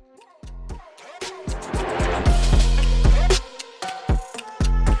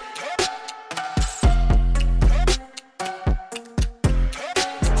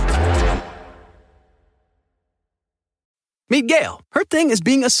 Meet Gail. Her thing is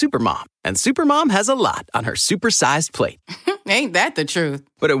being a supermom, and supermom has a lot on her supersized plate. Ain't that the truth?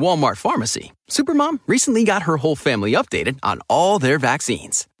 But at Walmart Pharmacy, supermom recently got her whole family updated on all their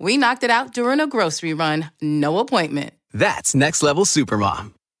vaccines. We knocked it out during a grocery run. No appointment. That's next level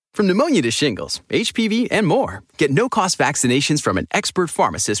supermom. From pneumonia to shingles, HPV, and more, get no-cost vaccinations from an expert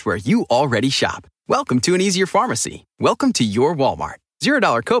pharmacist where you already shop. Welcome to an easier pharmacy. Welcome to your Walmart.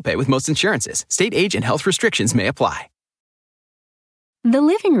 $0 copay with most insurances. State age and health restrictions may apply. The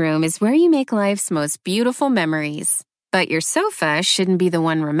living room is where you make life's most beautiful memories. But your sofa shouldn't be the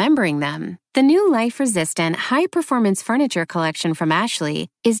one remembering them. The new life-resistant, high-performance furniture collection from Ashley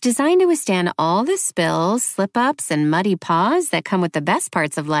is designed to withstand all the spills, slip-ups, and muddy paws that come with the best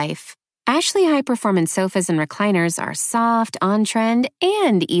parts of life. Ashley high-performance sofas and recliners are soft, on-trend,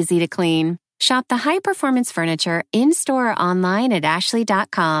 and easy to clean. Shop the high-performance furniture in-store or online at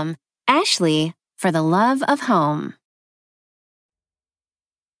ashley.com. Ashley, for the love of home.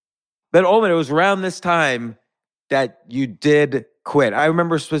 But Omid, it was around this time that you did quit. I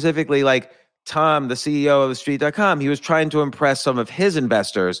remember specifically like Tom, the CEO of TheStreet.com, he was trying to impress some of his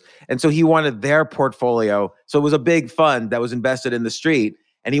investors. And so he wanted their portfolio. So it was a big fund that was invested in The Street.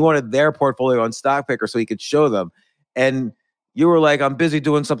 And he wanted their portfolio on StockPickr so he could show them. And you were like, "I'm busy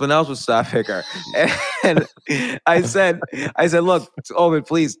doing something else with StockPickr." And I said, "Look, Omid,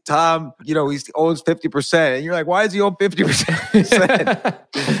 please, Tom, he owns 50%. And you're like, "Why does he own 50%?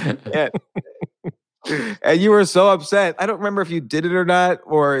 And you were so upset. I don't remember if you did it or not,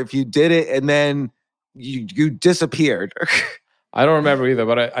 or if you did it and then you disappeared. I don't remember either,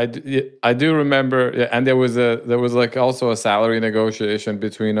 but I do remember, and there was like also a salary negotiation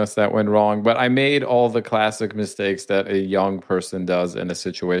between us that went wrong. But I made all the classic mistakes that a young person does in a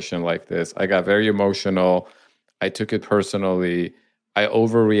situation like this. I got very emotional. I took it personally. I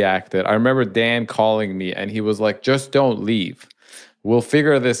overreacted. I remember Dan calling me, and he was like, "Just don't leave. We'll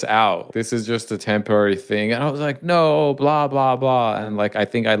figure this out. This is just a temporary thing." And I was like, "No, blah blah blah." And like, I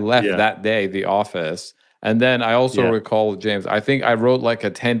think I left that day the office. And then I also recall, James, I think I wrote like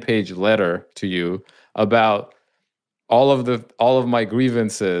a 10-page letter to you about all of my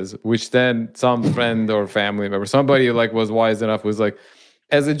grievances, which then some friend or family member, somebody like was wise enough, was like,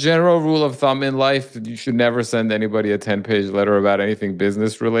 as a general rule of thumb in life, you should never send anybody a 10-page letter about anything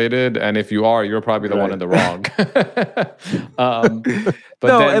business related. And if you are, you're probably the one in the wrong.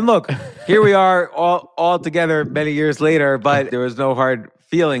 And look, here we are all together many years later, but there was no hard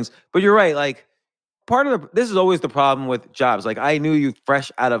feelings. But you're right, like, this is always the problem with jobs. Like, I knew you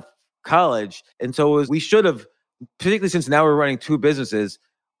fresh out of college. And so we should have, particularly since now we're running two businesses,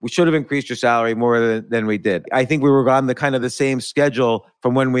 we should have increased your salary more than we did. I think we were on the same schedule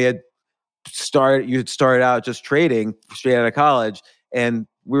from when we had started. You had started out just trading straight out of college, and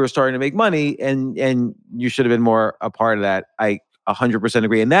we were starting to make money, and you should have been more a part of that. I 100%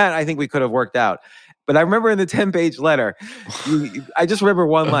 agree. And that I think we could have worked out. But I remember in the 10-page letter, I just remember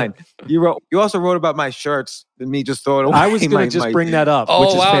one line. You also wrote about my shirts and me just throwing away. I was going to just bring that up, which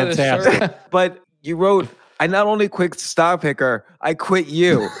is fantastic. But you wrote, "I not only quit StockPickr, I quit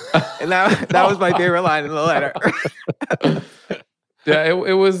you." And that was my favorite line in the letter. Yeah,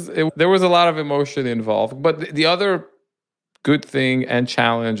 there was a lot of emotion involved. But the other good thing and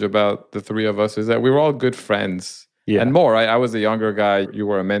challenge about the three of us is that we were all good friends. Yeah. And more. I was a younger guy. You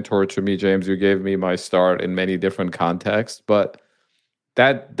were a mentor to me, James. You gave me my start in many different contexts. But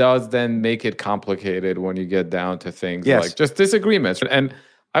that does then make it complicated when you get down to things like just disagreements. And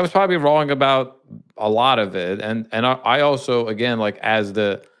I was probably wrong about a lot of it. And I also, again, like as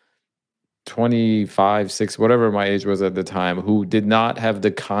the 25, 6, whatever my age was at the time, who did not have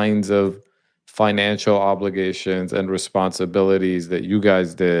the kinds of financial obligations and responsibilities that you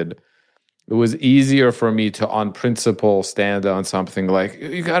guys did, it was easier for me to, on principle, stand on something like,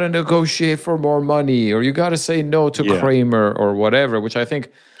 you got to negotiate for more money, or you got to say no to Kramer or whatever, which I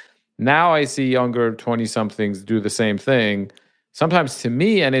think now I see younger 20-somethings do the same thing. Sometimes to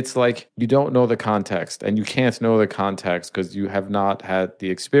me, and it's like, you don't know the context, and you can't know the context because you have not had the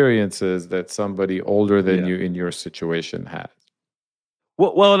experiences that somebody older than you in your situation had.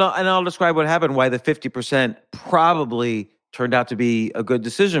 Well, and I'll describe what happened, why the 50% probably turned out to be a good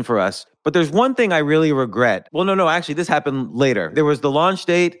decision for us. But there's one thing I really regret. Well, no, actually, this happened later. There was the launch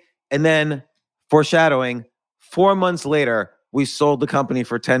date, and then foreshadowing, 4 months later, we sold the company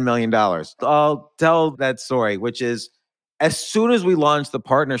for $10 million. I'll tell that story, which is as soon as we launched the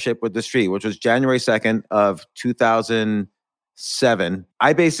partnership with The Street, which was January 2nd of 2007,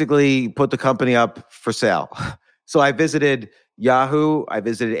 I basically put the company up for sale. So I visited Yahoo, I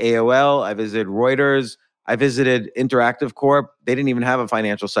visited AOL, I visited Reuters, I visited Interactive Corp. They didn't even have a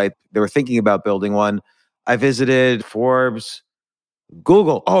financial site. They were thinking about building one. I visited Forbes,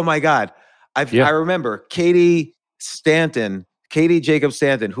 Google. Oh my God. I remember Katie Jacob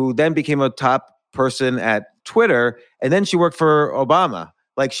Stanton, who then became a top person at Twitter. And then she worked for Obama.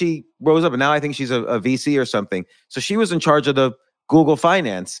 Like she rose up and now I think she's a VC or something. So she was in charge of the Google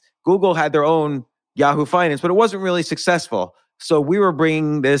finance. Google had their own Yahoo Finance, but it wasn't really successful. So we were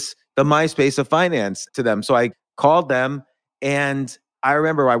bringing the MySpace of finance to them. So I called them and I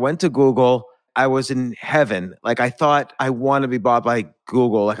remember I went to Google. I was in heaven. Like I thought I want to be bought by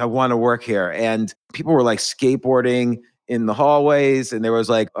Google. Like I want to work here. And people were like skateboarding in the hallways. And there was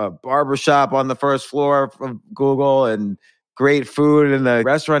like a barbershop on the first floor of Google and great food in the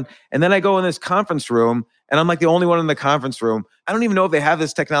restaurant. And then I go in this conference room and I'm like the only one in the conference room. I don't even know if they have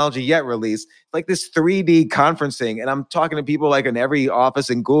this technology yet released, like this 3D conferencing. And I'm talking to people like in every office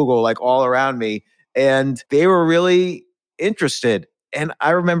in Google, like all around me. And they were really interested. And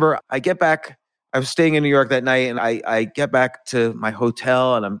I remember I get back, I was staying in New York that night and I get back to my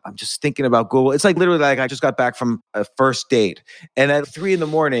hotel and I'm just thinking about Google. It's like literally like I just got back from a first date. And at 3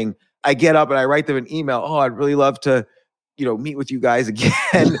 a.m, I get up and I write them an email. Oh, I'd really love to, meet with you guys again.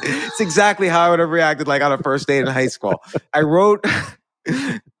 It's exactly how I would have reacted like on a first date in high school. I wrote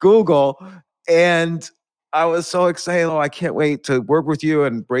Google and I was so excited. Oh, I can't wait to work with you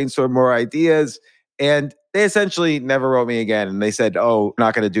and brainstorm more ideas. And they essentially never wrote me again. And they said, oh, we're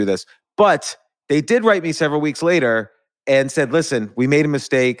not going to do this. But they did write me several weeks later and said, listen, we made a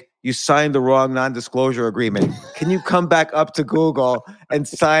mistake. You signed the wrong non-disclosure agreement. Can you come back up to Google and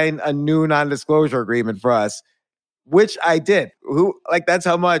sign a new non-disclosure agreement for us? Which I did. That's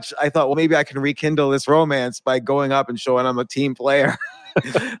how much I thought, well, maybe I can rekindle this romance by going up and showing I'm a team player.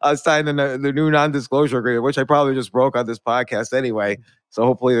 I signed the new non-disclosure agreement, which I probably just broke on this podcast anyway. So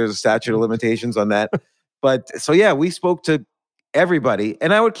hopefully there's a statute of limitations on that. But so yeah, we spoke to everybody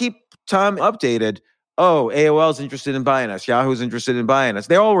and I would keep Tom updated. Oh, AOL's interested in buying us. Yahoo's interested in buying us.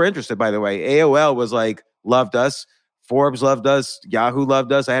 They all were interested, by the way. AOL was like, loved us. Forbes loved us. Yahoo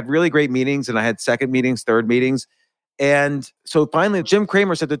loved us. I had really great meetings and I had second meetings, third meetings. And so finally, Jim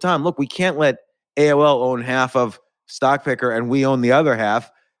Cramer said to Tom, look, we can't let AOL own half of StockPickr and we own the other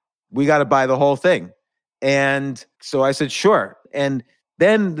half. We got to buy the whole thing. And so I said, sure. And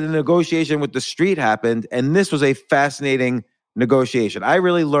then the negotiation with The Street happened. And this was a fascinating negotiation. I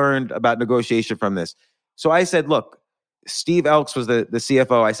really learned about negotiation from this. So I said, look, Steve Elks was the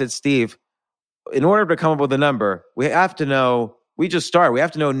CFO. I said, Steve, in order to come up with a number, we have to know, we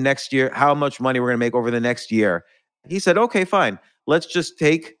have to know next year how much money we're going to make over the next year. He said, okay, fine. Let's just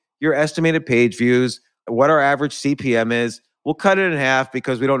take your estimated page views, what our average CPM is. We'll cut it in half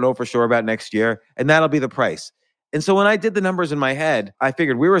because we don't know for sure about next year. And that'll be the price. And so when I did the numbers in my head, I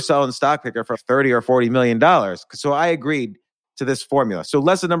figured we were selling StockPickr for $30 or $40 million. So I agreed to this formula. So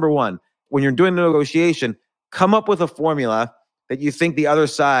lesson number one, when you're doing the negotiation, come up with a formula that you think the other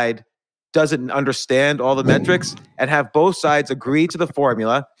side doesn't understand all the metrics and have both sides agree to the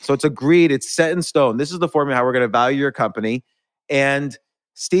formula. So it's agreed, it's set in stone. This is the formula how we're going to value your company. And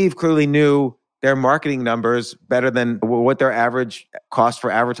Steve clearly knew their marketing numbers better than what their average cost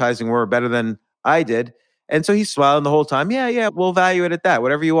for advertising were, better than I did. And so he's smiling the whole time. Yeah, we'll value it at that,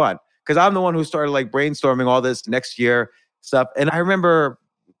 whatever you want. Because I'm the one who started like brainstorming all this next year stuff. And I remember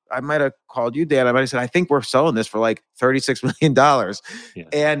I might have called you, Dan. I might have said, I think we're selling this for like $36 million. Yeah.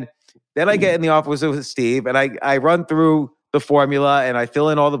 And then I get in the office with Steve and I run through the formula and I fill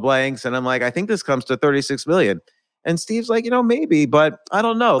in all the blanks. And I'm like, I think this comes to 36 million. And Steve's like, maybe, but I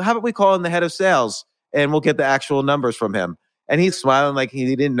don't know. How about we call in the head of sales and we'll get the actual numbers from him? And he's smiling like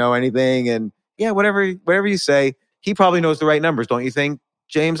he didn't know anything. And yeah, whatever you say, he probably knows the right numbers, don't you think,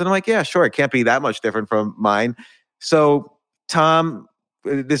 James? And I'm like, yeah, sure. It can't be that much different from mine. So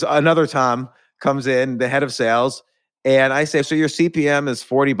another Tom comes in, the head of sales. And I say, so your CPM is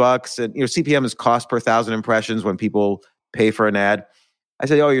 $40 and your CPM is cost per 1,000 impressions when people pay for an ad. I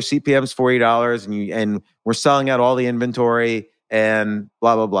say, oh, your CPM is $40 and we're selling out all the inventory and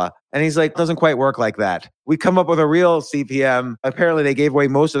blah, blah, blah. And he's like, doesn't quite work like that. We come up with a real CPM. Apparently they gave away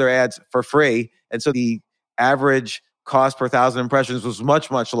most of their ads for free. And so the average cost per 1,000 impressions was much,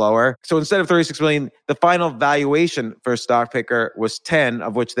 much lower. So instead of 36 million, the final valuation for StockPickr was 10,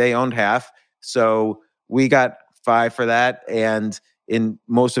 of which they owned half. So we got 5 for that, and in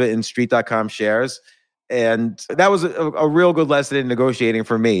most of it in Street.com shares. And that was a real good lesson in negotiating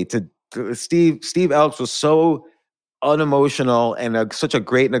for me. Steve Elks was so unemotional and such a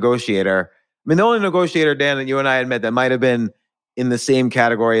great negotiator. I mean, the only negotiator, Dan, that you and I had met that might have been in the same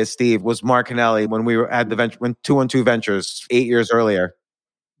category as Steve was Mark Kennelly when we were at the venture, when 212 Ventures 8 years earlier.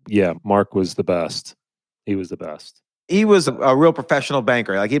 Yeah, Mark was the best. He was the best. He was a real professional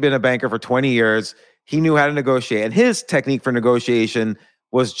banker. Like, he'd been a banker for 20 years. He knew how to negotiate. And his technique for negotiation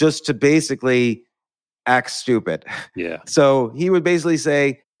was just to basically act stupid. Yeah. So he would basically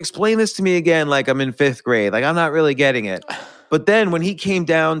say, explain this to me again like I'm in 5th grade. Like, I'm not really getting it. But then when he came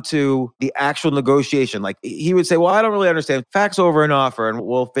down to the actual negotiation, like, he would say, well, I don't really understand. Fax over an offer and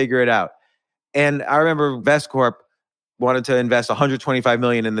we'll figure it out. And I remember Vestcorp wanted to invest $125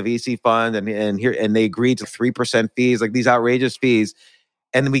 million in the VC fund, and they agreed to 3% fees, like these outrageous fees.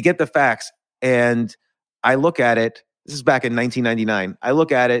 And then we get the fax, and I look at it. This is back in 1999. I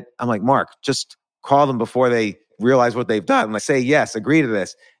look at it. I'm like, Mark, just call them before they realize what they've done. Like, say yes, agree to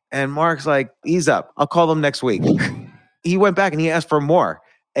this. And Mark's like, ease up. I'll call them next week. He went back and he asked for more.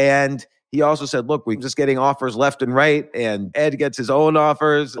 And he also said, look, we're just getting offers left and right. And Ed gets his own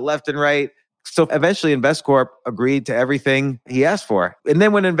offers left and right. So eventually InvestCorp agreed to everything he asked for. And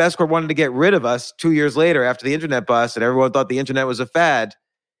then when InvestCorp wanted to get rid of us 2 years later after the internet bust and everyone thought the internet was a fad,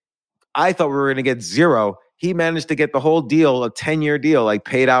 I thought we were going to get zero. He managed to get the whole deal, a 10-year deal, like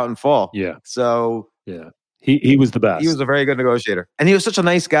paid out in full. Yeah. So yeah, he was the best. He was a very good negotiator. And he was such a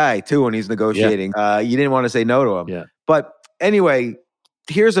nice guy too when he's negotiating. Yeah. You didn't want to say no to him. Yeah. But anyway,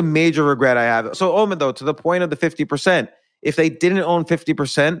 here's a major regret I have. So Omid, though, to the point of the 50%, if they didn't own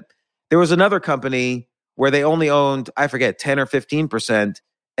 50%, there was another company where they only owned, I forget, 10 or 15%,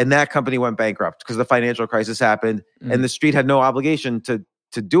 and that company went bankrupt because the financial crisis happened, and the street had no obligation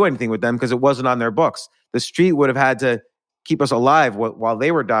to do anything with them because it wasn't on their books. The street would have had to keep us alive while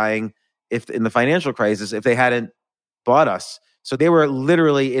they were dying if in the financial crisis if they hadn't bought us. So they were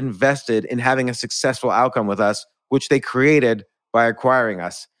literally invested in having a successful outcome with us, which they created by acquiring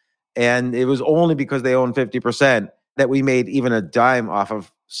us. And it was only because they owned 50% that we made even a dime off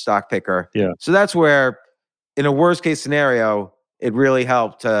of StockPickr. Yeah. So that's where, in a worst case scenario, it really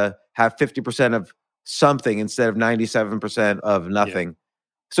helped to have 50% of something instead of 97% of nothing. Yeah.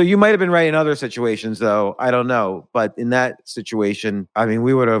 So you might have been right in other situations, though. I don't know. But in that situation, I mean,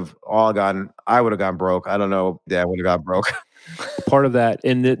 we would have all I would have gone broke. I don't know. Dad would have gone broke. Part of that,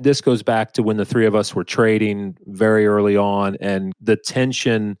 and this goes back to when the three of us were trading very early on, and the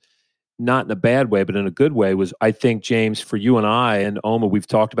tension, not in a bad way, but in a good way, was, I think, James, for you and I and Omid, we've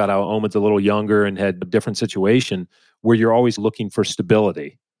talked about how Omid's a little younger and had a different situation where you're always looking for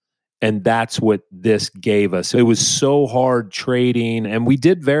stability. And that's what this gave us. It was so hard trading, and we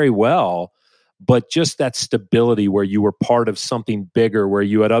did very well, but just that stability where you were part of something bigger, where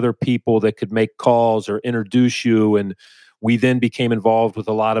you had other people that could make calls or introduce you. And we then became involved with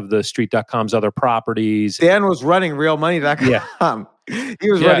a lot of the Street.com's other properties. Dan was running realmoney.com. Yeah.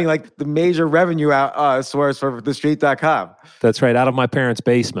 He was running like the major revenue source for the Street.com. That's right, out of my parents'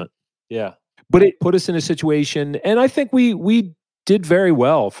 basement. Yeah. But it put us in a situation, and I think we did very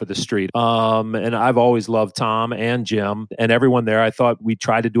well for the street. And I've always loved Tom and Jim and everyone there. I thought we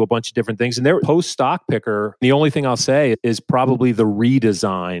tried to do a bunch of different things. And there, post StockPickr, the only thing I'll say is probably the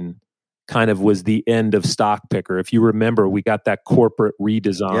redesign kind of was the end of StockPickr. If you remember, we got that corporate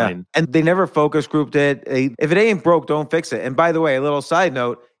redesign. Yeah. And they never focus grouped it. If it ain't broke, don't fix it. And by the way, a little side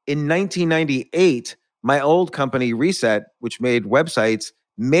note, in 1998, my old company Reset, which made websites,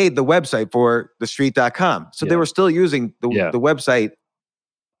 made the website for the street.com. So they were still using the website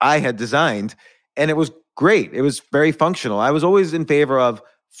I had designed, and it was great. It was very functional. I was always in favor of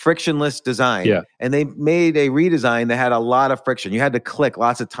frictionless design. Yeah. And they made a redesign that had a lot of friction. You had to click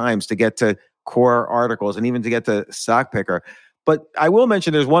lots of times to get to core articles and even to get to StockPickr. But I will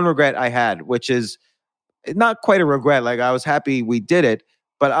mention there's one regret I had, which is not quite a regret. Like, I was happy we did it,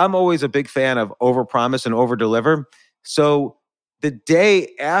 but I'm always a big fan of overpromise and overdeliver. So the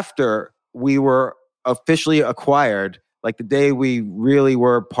day after we were officially acquired, like the day we really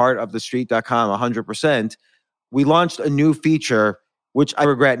were part of the street.com 100%, we launched a new feature, which I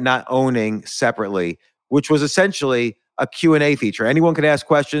regret not owning separately, which was essentially a Q&A feature. Anyone could ask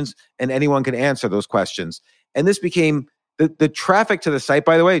questions and anyone could answer those questions. And this became the traffic to the site,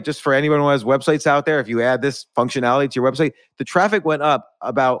 by the way, just for anyone who has websites out there, if you add this functionality to your website, the traffic went up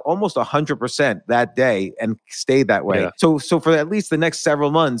about almost 100% that day and stayed that way. Yeah. So for at least the next several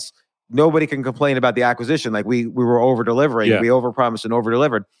months, nobody can complain about the acquisition. Like we were over delivering, we overpromised and over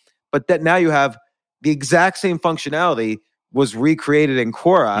delivered. But that now you have the exact same functionality was recreated in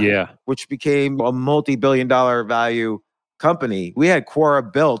Quora, which became a multi-billion-dollar value company. We had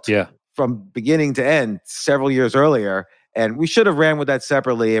Quora built from beginning to end several years earlier, and we should have ran with that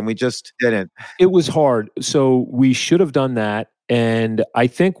separately, and we just didn't. It was hard. So we should have done that. And I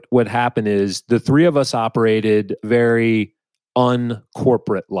think what happened is the three of us operated very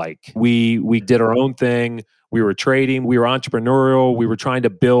uncorporate-like. We did our own thing. We were trading. We were entrepreneurial. We were trying to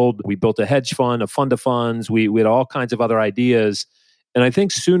build. We built a hedge fund, a fund of funds. We had all kinds of other ideas. And I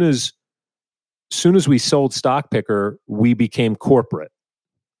think soon as we sold StockPickr, we became corporate,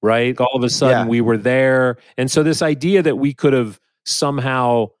 right? All of a sudden we were there. And so this idea that we could have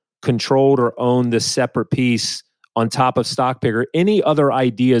somehow controlled or owned this separate piece on top of StockPickr, any other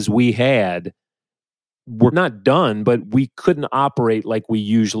ideas we had were not done, but we couldn't operate like we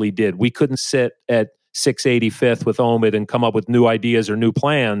usually did. We couldn't sit at 685th with Omid and come up with new ideas or new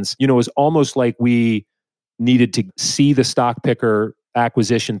plans. It was almost like we needed to see the StockPickr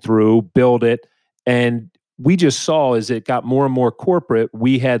acquisition through, build it, and we just saw as it got more and more corporate,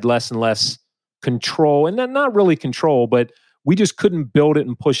 we had less and less control, and not really control, but we just couldn't build it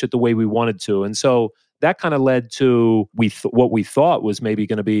and push it the way we wanted to. And so that kind of led to what we thought was maybe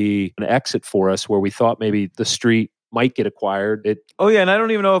going to be an exit for us, where we thought maybe the street might get acquired. And I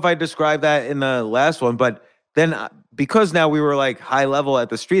don't even know if I described that in the last one, but then because now we were like high level at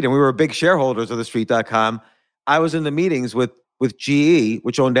the street and we were big shareholders of the street.com, I was in the meetings with GE,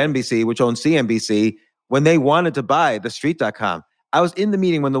 which owned NBC, which owned CNBC, when they wanted to buy the street.com. I was in the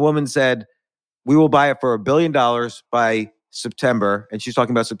meeting when the woman said, we will buy it for $1 billion by September. And she's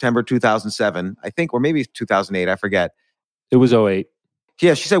talking about September 2007, I think, or maybe 2008, I forget. It was 2008.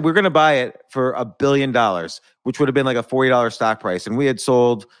 Yeah, she said, we're going to buy it for $1 billion, which would have been like a $40 stock price. And we had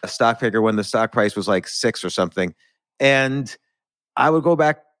sold a StockPickr when the stock price was like 6 or something. And I would go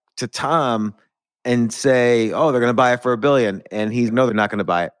back to Tom and say, oh, they're going to buy it for $1 billion. And he's, no, they're not going to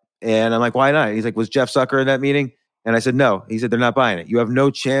buy it. And I'm like, why not? He's like, was Jeff Zucker in that meeting? And I said, no. He said, they're not buying it. You have no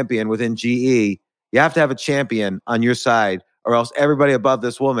champion within GE. You have to have a champion on your side, or else everybody above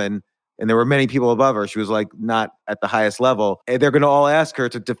this woman, and there were many people above her, she was like not at the highest level, and they're going to all ask her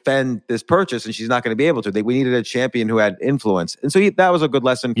to defend this purchase, and she's not going to be able to. We needed a champion who had influence. And so that was a good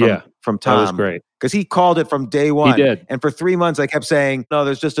lesson from Tom. That was great. Because he called it from day one. He did. And for 3 months, I kept saying, no,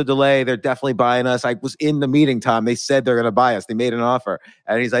 there's just a delay. They're definitely buying us. I was in the meeting, Tom. They said they're going to buy us. They made an offer.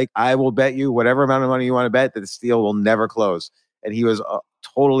 And he's like, I will bet you whatever amount of money you want to bet that this deal will never close. And he was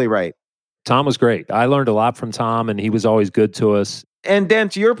totally right. Tom was great. I learned a lot from Tom, and he was always good to us. And Dan,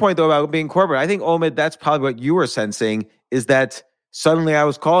 to your point, though, about being corporate, I think, Omid, that's probably what you were sensing, is that suddenly I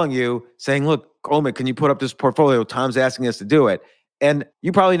was calling you saying, look, Omid, can you put up this portfolio? Tom's asking us to do it. And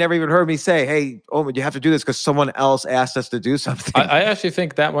you probably never even heard me say, hey, Omid, you have to do this because someone else asked us to do something. I actually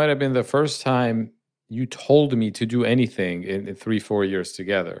think that might have been the first time you told me to do anything in 3-4 years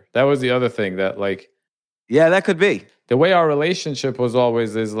together. That was the other thing that, like... Yeah, that could be. The way our relationship was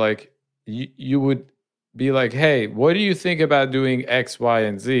always is like, you would be like, hey, what do you think about doing X, Y,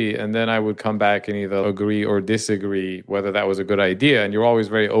 and Z? And then I would come back and either agree or disagree whether that was a good idea. And you're always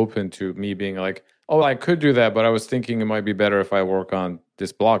very open to me being like, oh, I could do that, but I was thinking it might be better if I work on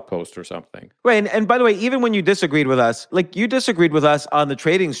this blog post or something. Right. And by the way, even when you disagreed with us, like you disagreed with us on the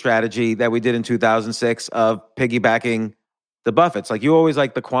trading strategy that we did in 2006 of piggybacking the Buffetts. Like you always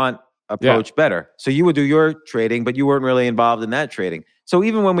liked the quant approach better. So you would do your trading, but you weren't really involved in that trading. So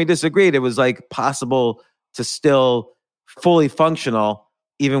even when we disagreed, it was like possible to still fully functional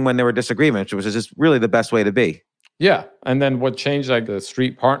even when there were disagreements, which is just really the best way to be. Yeah. And then what changed, like the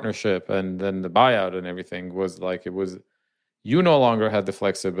street partnership and then the buyout and everything, was like, it was, you no longer had the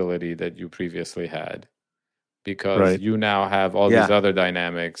flexibility that you previously had because you now have all these other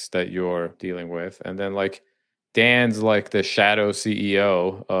dynamics that you're dealing with. And then like Dan's like the shadow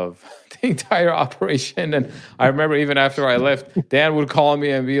CEO of the entire operation. And I remember even after I left, Dan would call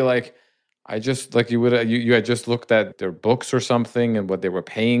me and be like, I just, like you had just looked at their books or something and what they were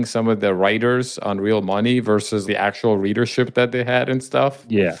paying some of their writers on real money versus the actual readership that they had and stuff.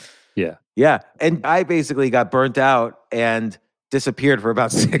 Yeah. And I basically got burnt out and disappeared for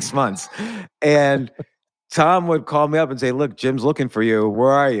about 6 months. And Tom would call me up and say, look, Jim's looking for you.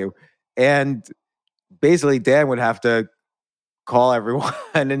 Where are you? And basically Dan would have to call everyone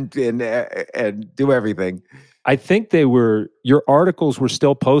and do everything. I think your articles were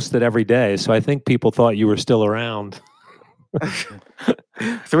still posted every day. So I think people thought you were still around.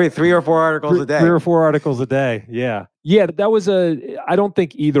 three or four articles a day. 3 or 4 articles a day. Yeah. Yeah. I don't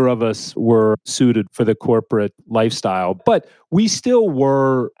think either of us were suited for the corporate lifestyle, but we still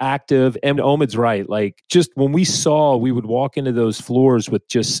were active. And Omid's right. Like, just when we would walk into those floors with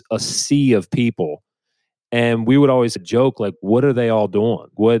just a sea of people. And we would always joke, like, what are they all doing?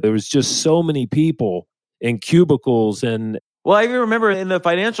 There was just so many people in cubicles. And well, I even remember in the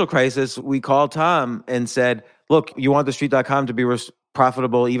financial crisis, we called Tom and said, look, you want TheStreet.com to be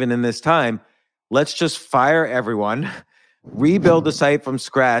profitable even in this time. Let's just fire everyone, rebuild the site from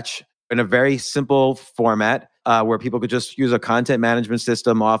scratch in a very simple format where people could just use a content management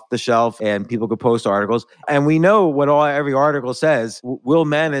system off the shelf and people could post articles. And we know what every article says. We'll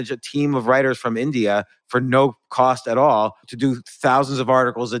manage a team of writers from India for no cost at all to do thousands of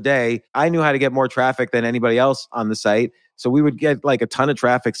articles a day. I knew how to get more traffic than anybody else on the site. So we would get like a ton of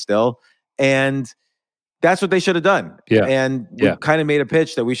traffic still. And that's what they should have done. Yeah. And we kind of made a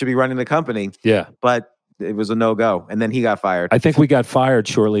pitch that we should be running the company. Yeah. But it was a no-go. And then he got fired. I think we got fired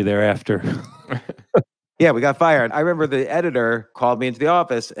shortly thereafter. Yeah, we got fired. I remember the editor called me into the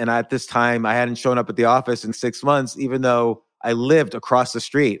office. And at this time, I hadn't shown up at the office in 6 months, even though I lived across the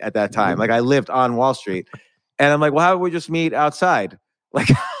street at that time. Like, I lived on Wall Street. And I'm like, well, how about we just meet outside?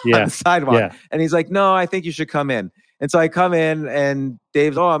 Like, on the sidewalk. Yeah. And he's like, no, I think you should come in. And so I come in and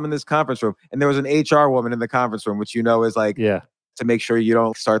Dave's, I'm in this conference room. And there was an HR woman in the conference room, which is like to make sure you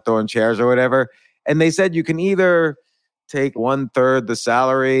don't start throwing chairs or whatever. And they said you can either take 1/3 the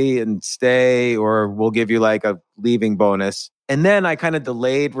salary and stay, or we'll give you like a leaving bonus. And then I kind of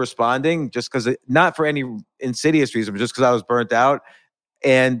delayed responding just because, not for any insidious reason, but just because I was burnt out.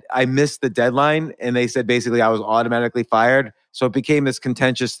 And I missed the deadline. And they said basically I was automatically fired. So it became this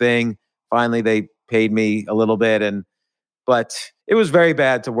contentious thing. Finally, they paid me a little bit. But it was very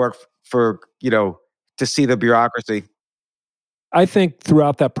bad to work for, to see the bureaucracy. I think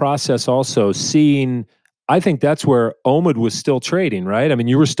throughout that process also I think that's where Omid was still trading, right? I mean,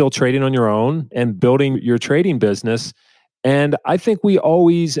 you were still trading on your own and building your trading business. And I think we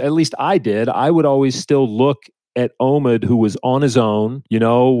always, at least I did, I would always still look at Omid, who was on his own,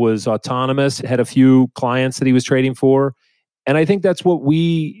 was autonomous, had a few clients that he was trading for. And I think that's what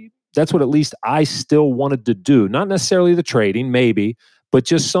at least I still wanted to do. Not necessarily the trading, maybe, but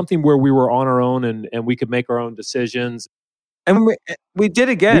just something where we were on our own and we could make our own decisions. And we did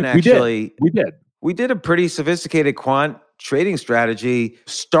again, actually. We did. We did a pretty sophisticated quant trading strategy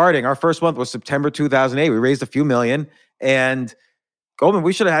starting. Our first month was September 2008. We raised a few million. And Goldman,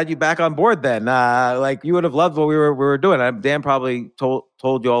 we should have had you back on board then. Like, you would have loved what we were doing. Dan probably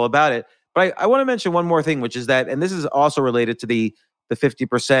told you all about it. But I want to mention one more thing, which is that, and this is also related to the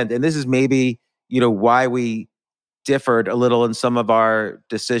 50%. And this is maybe, why we differed a little in some of our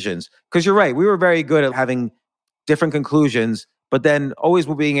decisions. Because you're right, we were very good at having different conclusions, but then always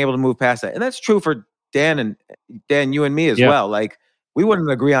being able to move past that. And that's true for Dan, you and me as well. Like, we wouldn't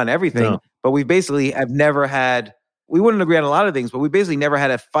agree on everything, but we basically we wouldn't agree on a lot of things, but we basically never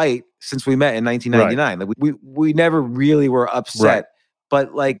had a fight since we met in 1999. Right. Like, we never really were upset. Right.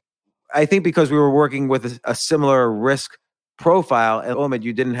 But like, I think because we were working with a similar risk profile, and Omid,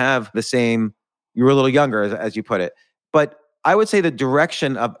 you didn't have the same, you were a little younger, as you put it. But I would say the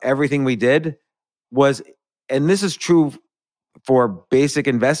direction of everything we did was, and this is true for basic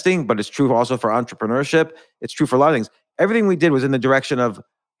investing, but it's true also for entrepreneurship. It's true for a lot of things. Everything we did was in the direction of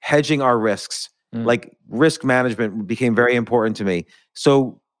hedging our risks. Like, risk management became very important to me.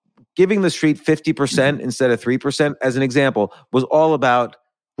 So giving the street 50% instead of 3%, as an example, was all about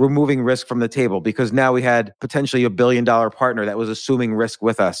removing risk from the table, because now we had potentially $1 billion partner that was assuming risk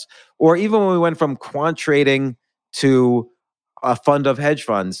with us. Or even when we went from quant trading to a fund of hedge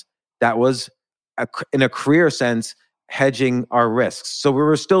funds, that was, in a career sense, hedging our risks. So we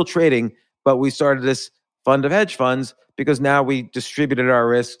were still trading, but we started this fund of hedge funds because now we distributed our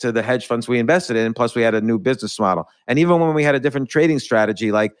risk to the hedge funds we invested in, plus we had a new business model. And even when we had a different trading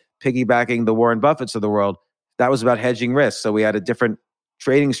strategy, like piggybacking the Warren Buffetts of the world, that was about hedging risk. So we had a different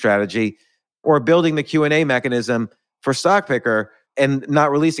trading strategy, or building the Q&A mechanism for StockPickr and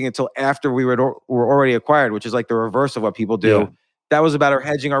not releasing it until after we were already acquired, which is like the reverse of what people do. Yeah. That was about our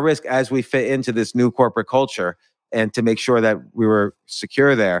hedging our risk as we fit into this new corporate culture and to make sure that we were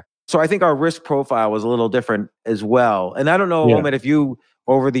secure there. So I think our risk profile was a little different as well. And I don't know, Omid, if you,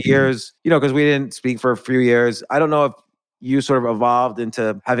 over the years, because we didn't speak for a few years, I don't know if you sort of evolved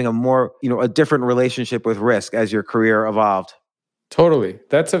into having a more, a different relationship with risk as your career evolved. Totally.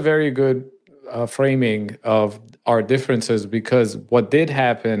 That's a very good framing of our differences, because what did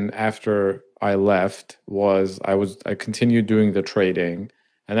happen after I left was I continued doing the trading.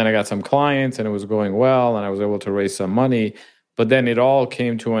 And then I got some clients and it was going well and I was able to raise some money. But then it all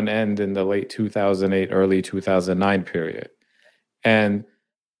came to an end in the late 2008, early 2009 period. And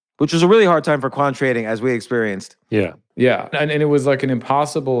which was a really hard time for quant trading, as we experienced. Yeah. And it was like an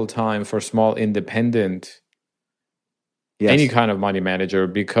impossible time for small independent, any kind of money manager,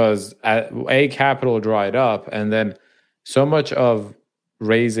 because capital dried up. And then so much of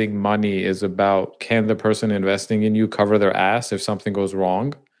raising money is about, can the person investing in you cover their ass if something goes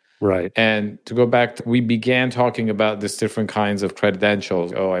wrong? Right. And to go back, we began talking about this different kinds of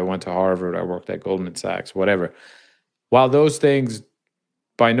credentials. Oh, I went to Harvard, I worked at Goldman Sachs, whatever. While those things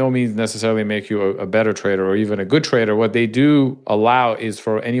by no means necessarily make you a better trader or even a good trader, what they do allow is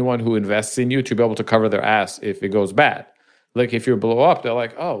for anyone who invests in you to be able to cover their ass if it goes bad. Like if you blow up, they're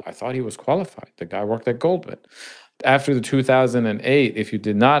like, oh, I thought he was qualified. The guy worked at Goldman. After the 2008, if you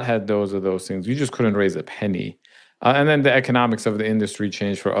did not have those things, you just couldn't raise a penny. And then the economics of the industry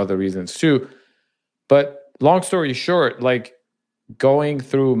changed for other reasons too. But long story short, like going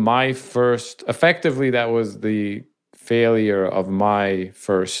through my first, effectively that was the failure of my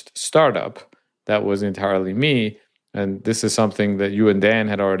first startup. That was entirely me. And this is something that you and Dan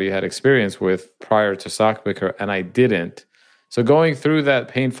had already had experience with prior to StockPickr, and I didn't. So going through that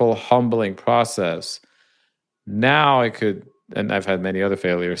painful, humbling process, now I could, and I've had many other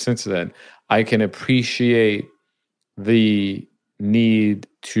failures since then, I can appreciate the need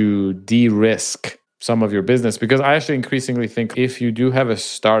to de-risk some of your business, because I actually increasingly think if you do have a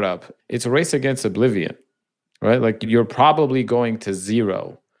startup, it's a race against oblivion, right? Like you're probably going to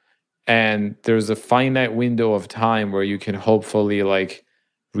zero, and there's a finite window of time where you can hopefully like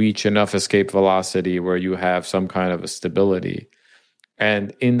reach enough escape velocity where you have some kind of a stability.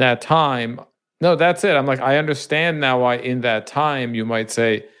 And in that time, no, that's it. I'm like, I understand now why in that time you might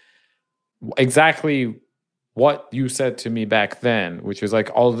say exactly what you said to me back then, which is like,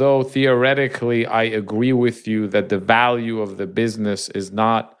 although theoretically I agree with you that the value of the business is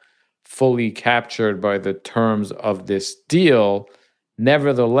not fully captured by the terms of this deal,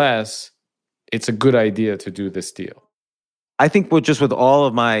 nevertheless, it's a good idea to do this deal. I think with all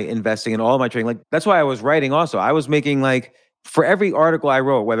of my investing and all of my trading, like that's why I was writing also. I was making like, for every article I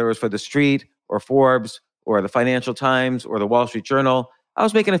wrote, whether it was for The Street or Forbes or the Financial Times or the Wall Street Journal, I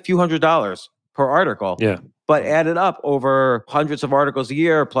was making a few $100s per article. Yeah. But added up over hundreds of articles a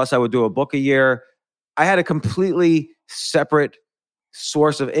year, plus I would do a book a year. I had a completely separate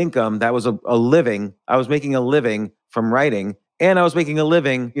source of income that was a living. I was making a living from writing, and I was making a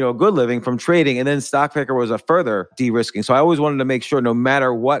living, a good living from trading. And then StockPickr was a further de-risking. So I always wanted to make sure no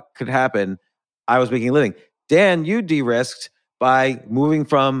matter what could happen, I was making a living. Dan, you de-risked by moving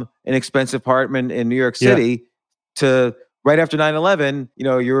from an expensive apartment in New York City to right after 9/11,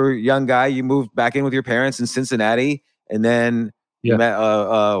 you're a young guy, you moved back in with your parents in Cincinnati, and then you met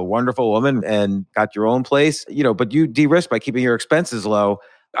a wonderful woman and got your own place, but you de-risked by keeping your expenses low.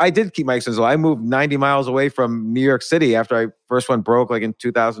 I did keep my expenses low. I moved 90 miles away from New York City after I first went broke, like in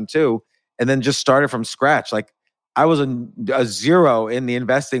 2002, and then just started from scratch. Like I was a zero in the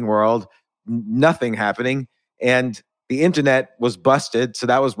investing world, nothing happening. And the internet was busted. So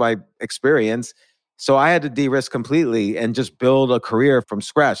that was my experience. So I had to de-risk completely and just build a career from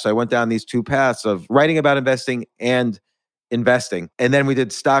scratch. So I went down these two paths of writing about investing and investing. And then we did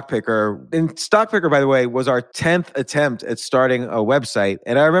StockPickr. And StockPickr, by the way, was our 10th attempt at starting a website.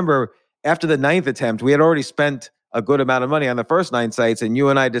 And I remember after the 9th attempt, we had already spent a good amount of money on the first 9 sites. And you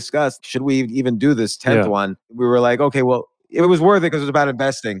and I discussed, should we even do this 10th one? We were like, okay, well, it was worth it because it was about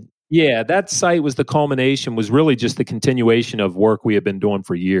investing. Yeah, that site was the culmination, was really just the continuation of work we had been doing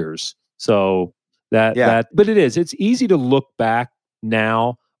for years. So but it's easy to look back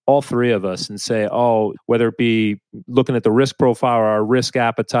now, all three of us, and say, oh, whether it be looking at the risk profile or our risk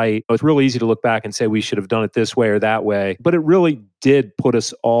appetite, it's really easy to look back and say we should have done it this way or that way. But it really did put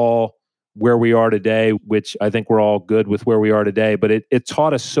us all where we are today, which I think we're all good with where we are today. But it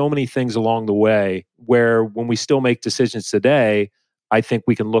taught us so many things along the way where when we still make decisions today, I think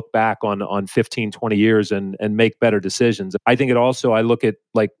we can look back on 15, 20 years and make better decisions. I think I look at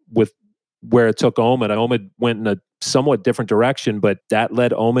like with where it took Omid. Omid went in a somewhat different direction, but that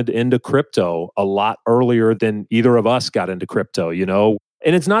led Omid into crypto a lot earlier than either of us got into crypto, And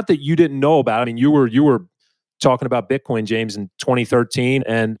it's not that you didn't know about it. I mean, you were talking about Bitcoin, James, in 2013,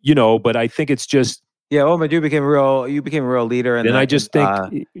 and but I think it's just Omid, you became a real leader, and I just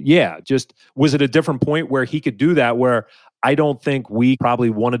think, just was it a different point where he could do that? Where I don't think we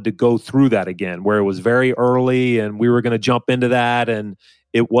probably wanted to go through that again, where it was very early and we were going to jump into that, and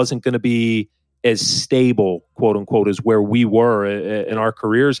it wasn't going to be as stable, quote unquote, as where we were in our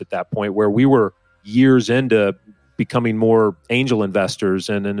careers at that point, where we were years into becoming more angel investors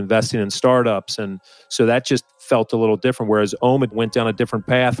and investing in startups. And so that just felt a little different. Whereas Omid went down a different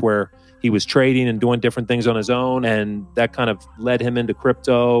path where he was trading and doing different things on his own. And that kind of led him into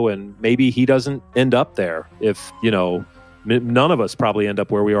crypto. And maybe he doesn't end up there if, none of us probably end up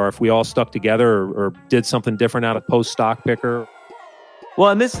where we are if we all stuck together or did something different out of post StockPickr.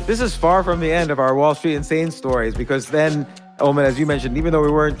 Well, and this is far from the end of our Wall Street Insane stories, because then, Omid, as you mentioned, even though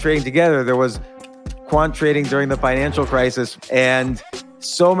we weren't trading together, there was quant trading during the financial crisis and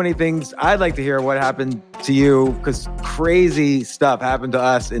so many things. I'd like to hear what happened to you, because crazy stuff happened to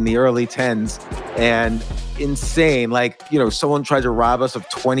us in the early 10s and insane. Like, someone tried to rob us of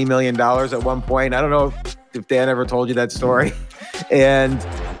 $20 million at one point. I don't know if Dan ever told you that story. And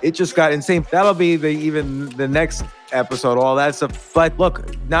it just got insane. That'll be the next episode, all that stuff. But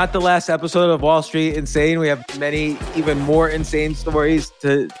look, not the last episode of Wall Street Insane. We have many even more insane stories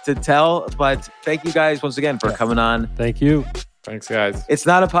to tell. But thank you guys once again for coming on. Thank you. Thanks, guys. It's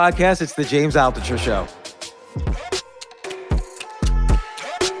not a podcast. It's the James Altucher Show.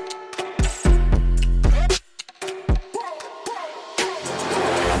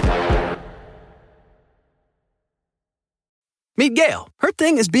 Meet Gail. Her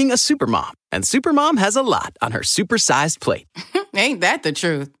thing is being a supermom, and supermom has a lot on her supersized plate. Ain't that the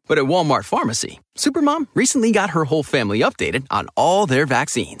truth? But at Walmart Pharmacy, supermom recently got her whole family updated on all their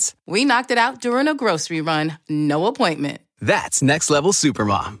vaccines. We knocked it out during a grocery run. No appointment. That's next level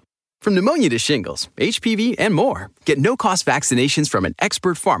supermom. From pneumonia to shingles, HPV, and more, get no-cost vaccinations from an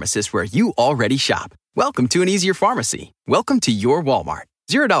expert pharmacist where you already shop. Welcome to an easier pharmacy. Welcome to your Walmart.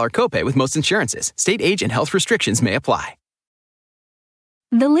 $0 copay with most insurances. State age and health restrictions may apply.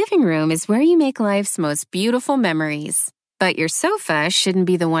 The living room is where you make life's most beautiful memories. But your sofa shouldn't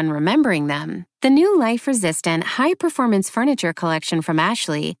be the one remembering them. The new life-resistant, high-performance furniture collection from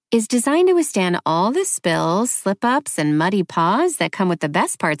Ashley is designed to withstand all the spills, slip-ups, and muddy paws that come with the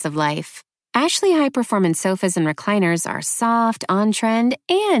best parts of life. Ashley high-performance sofas and recliners are soft, on-trend,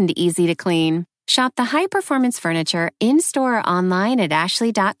 and easy to clean. Shop the high-performance furniture in-store or online at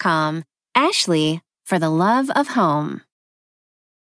ashley.com. Ashley, for the love of home.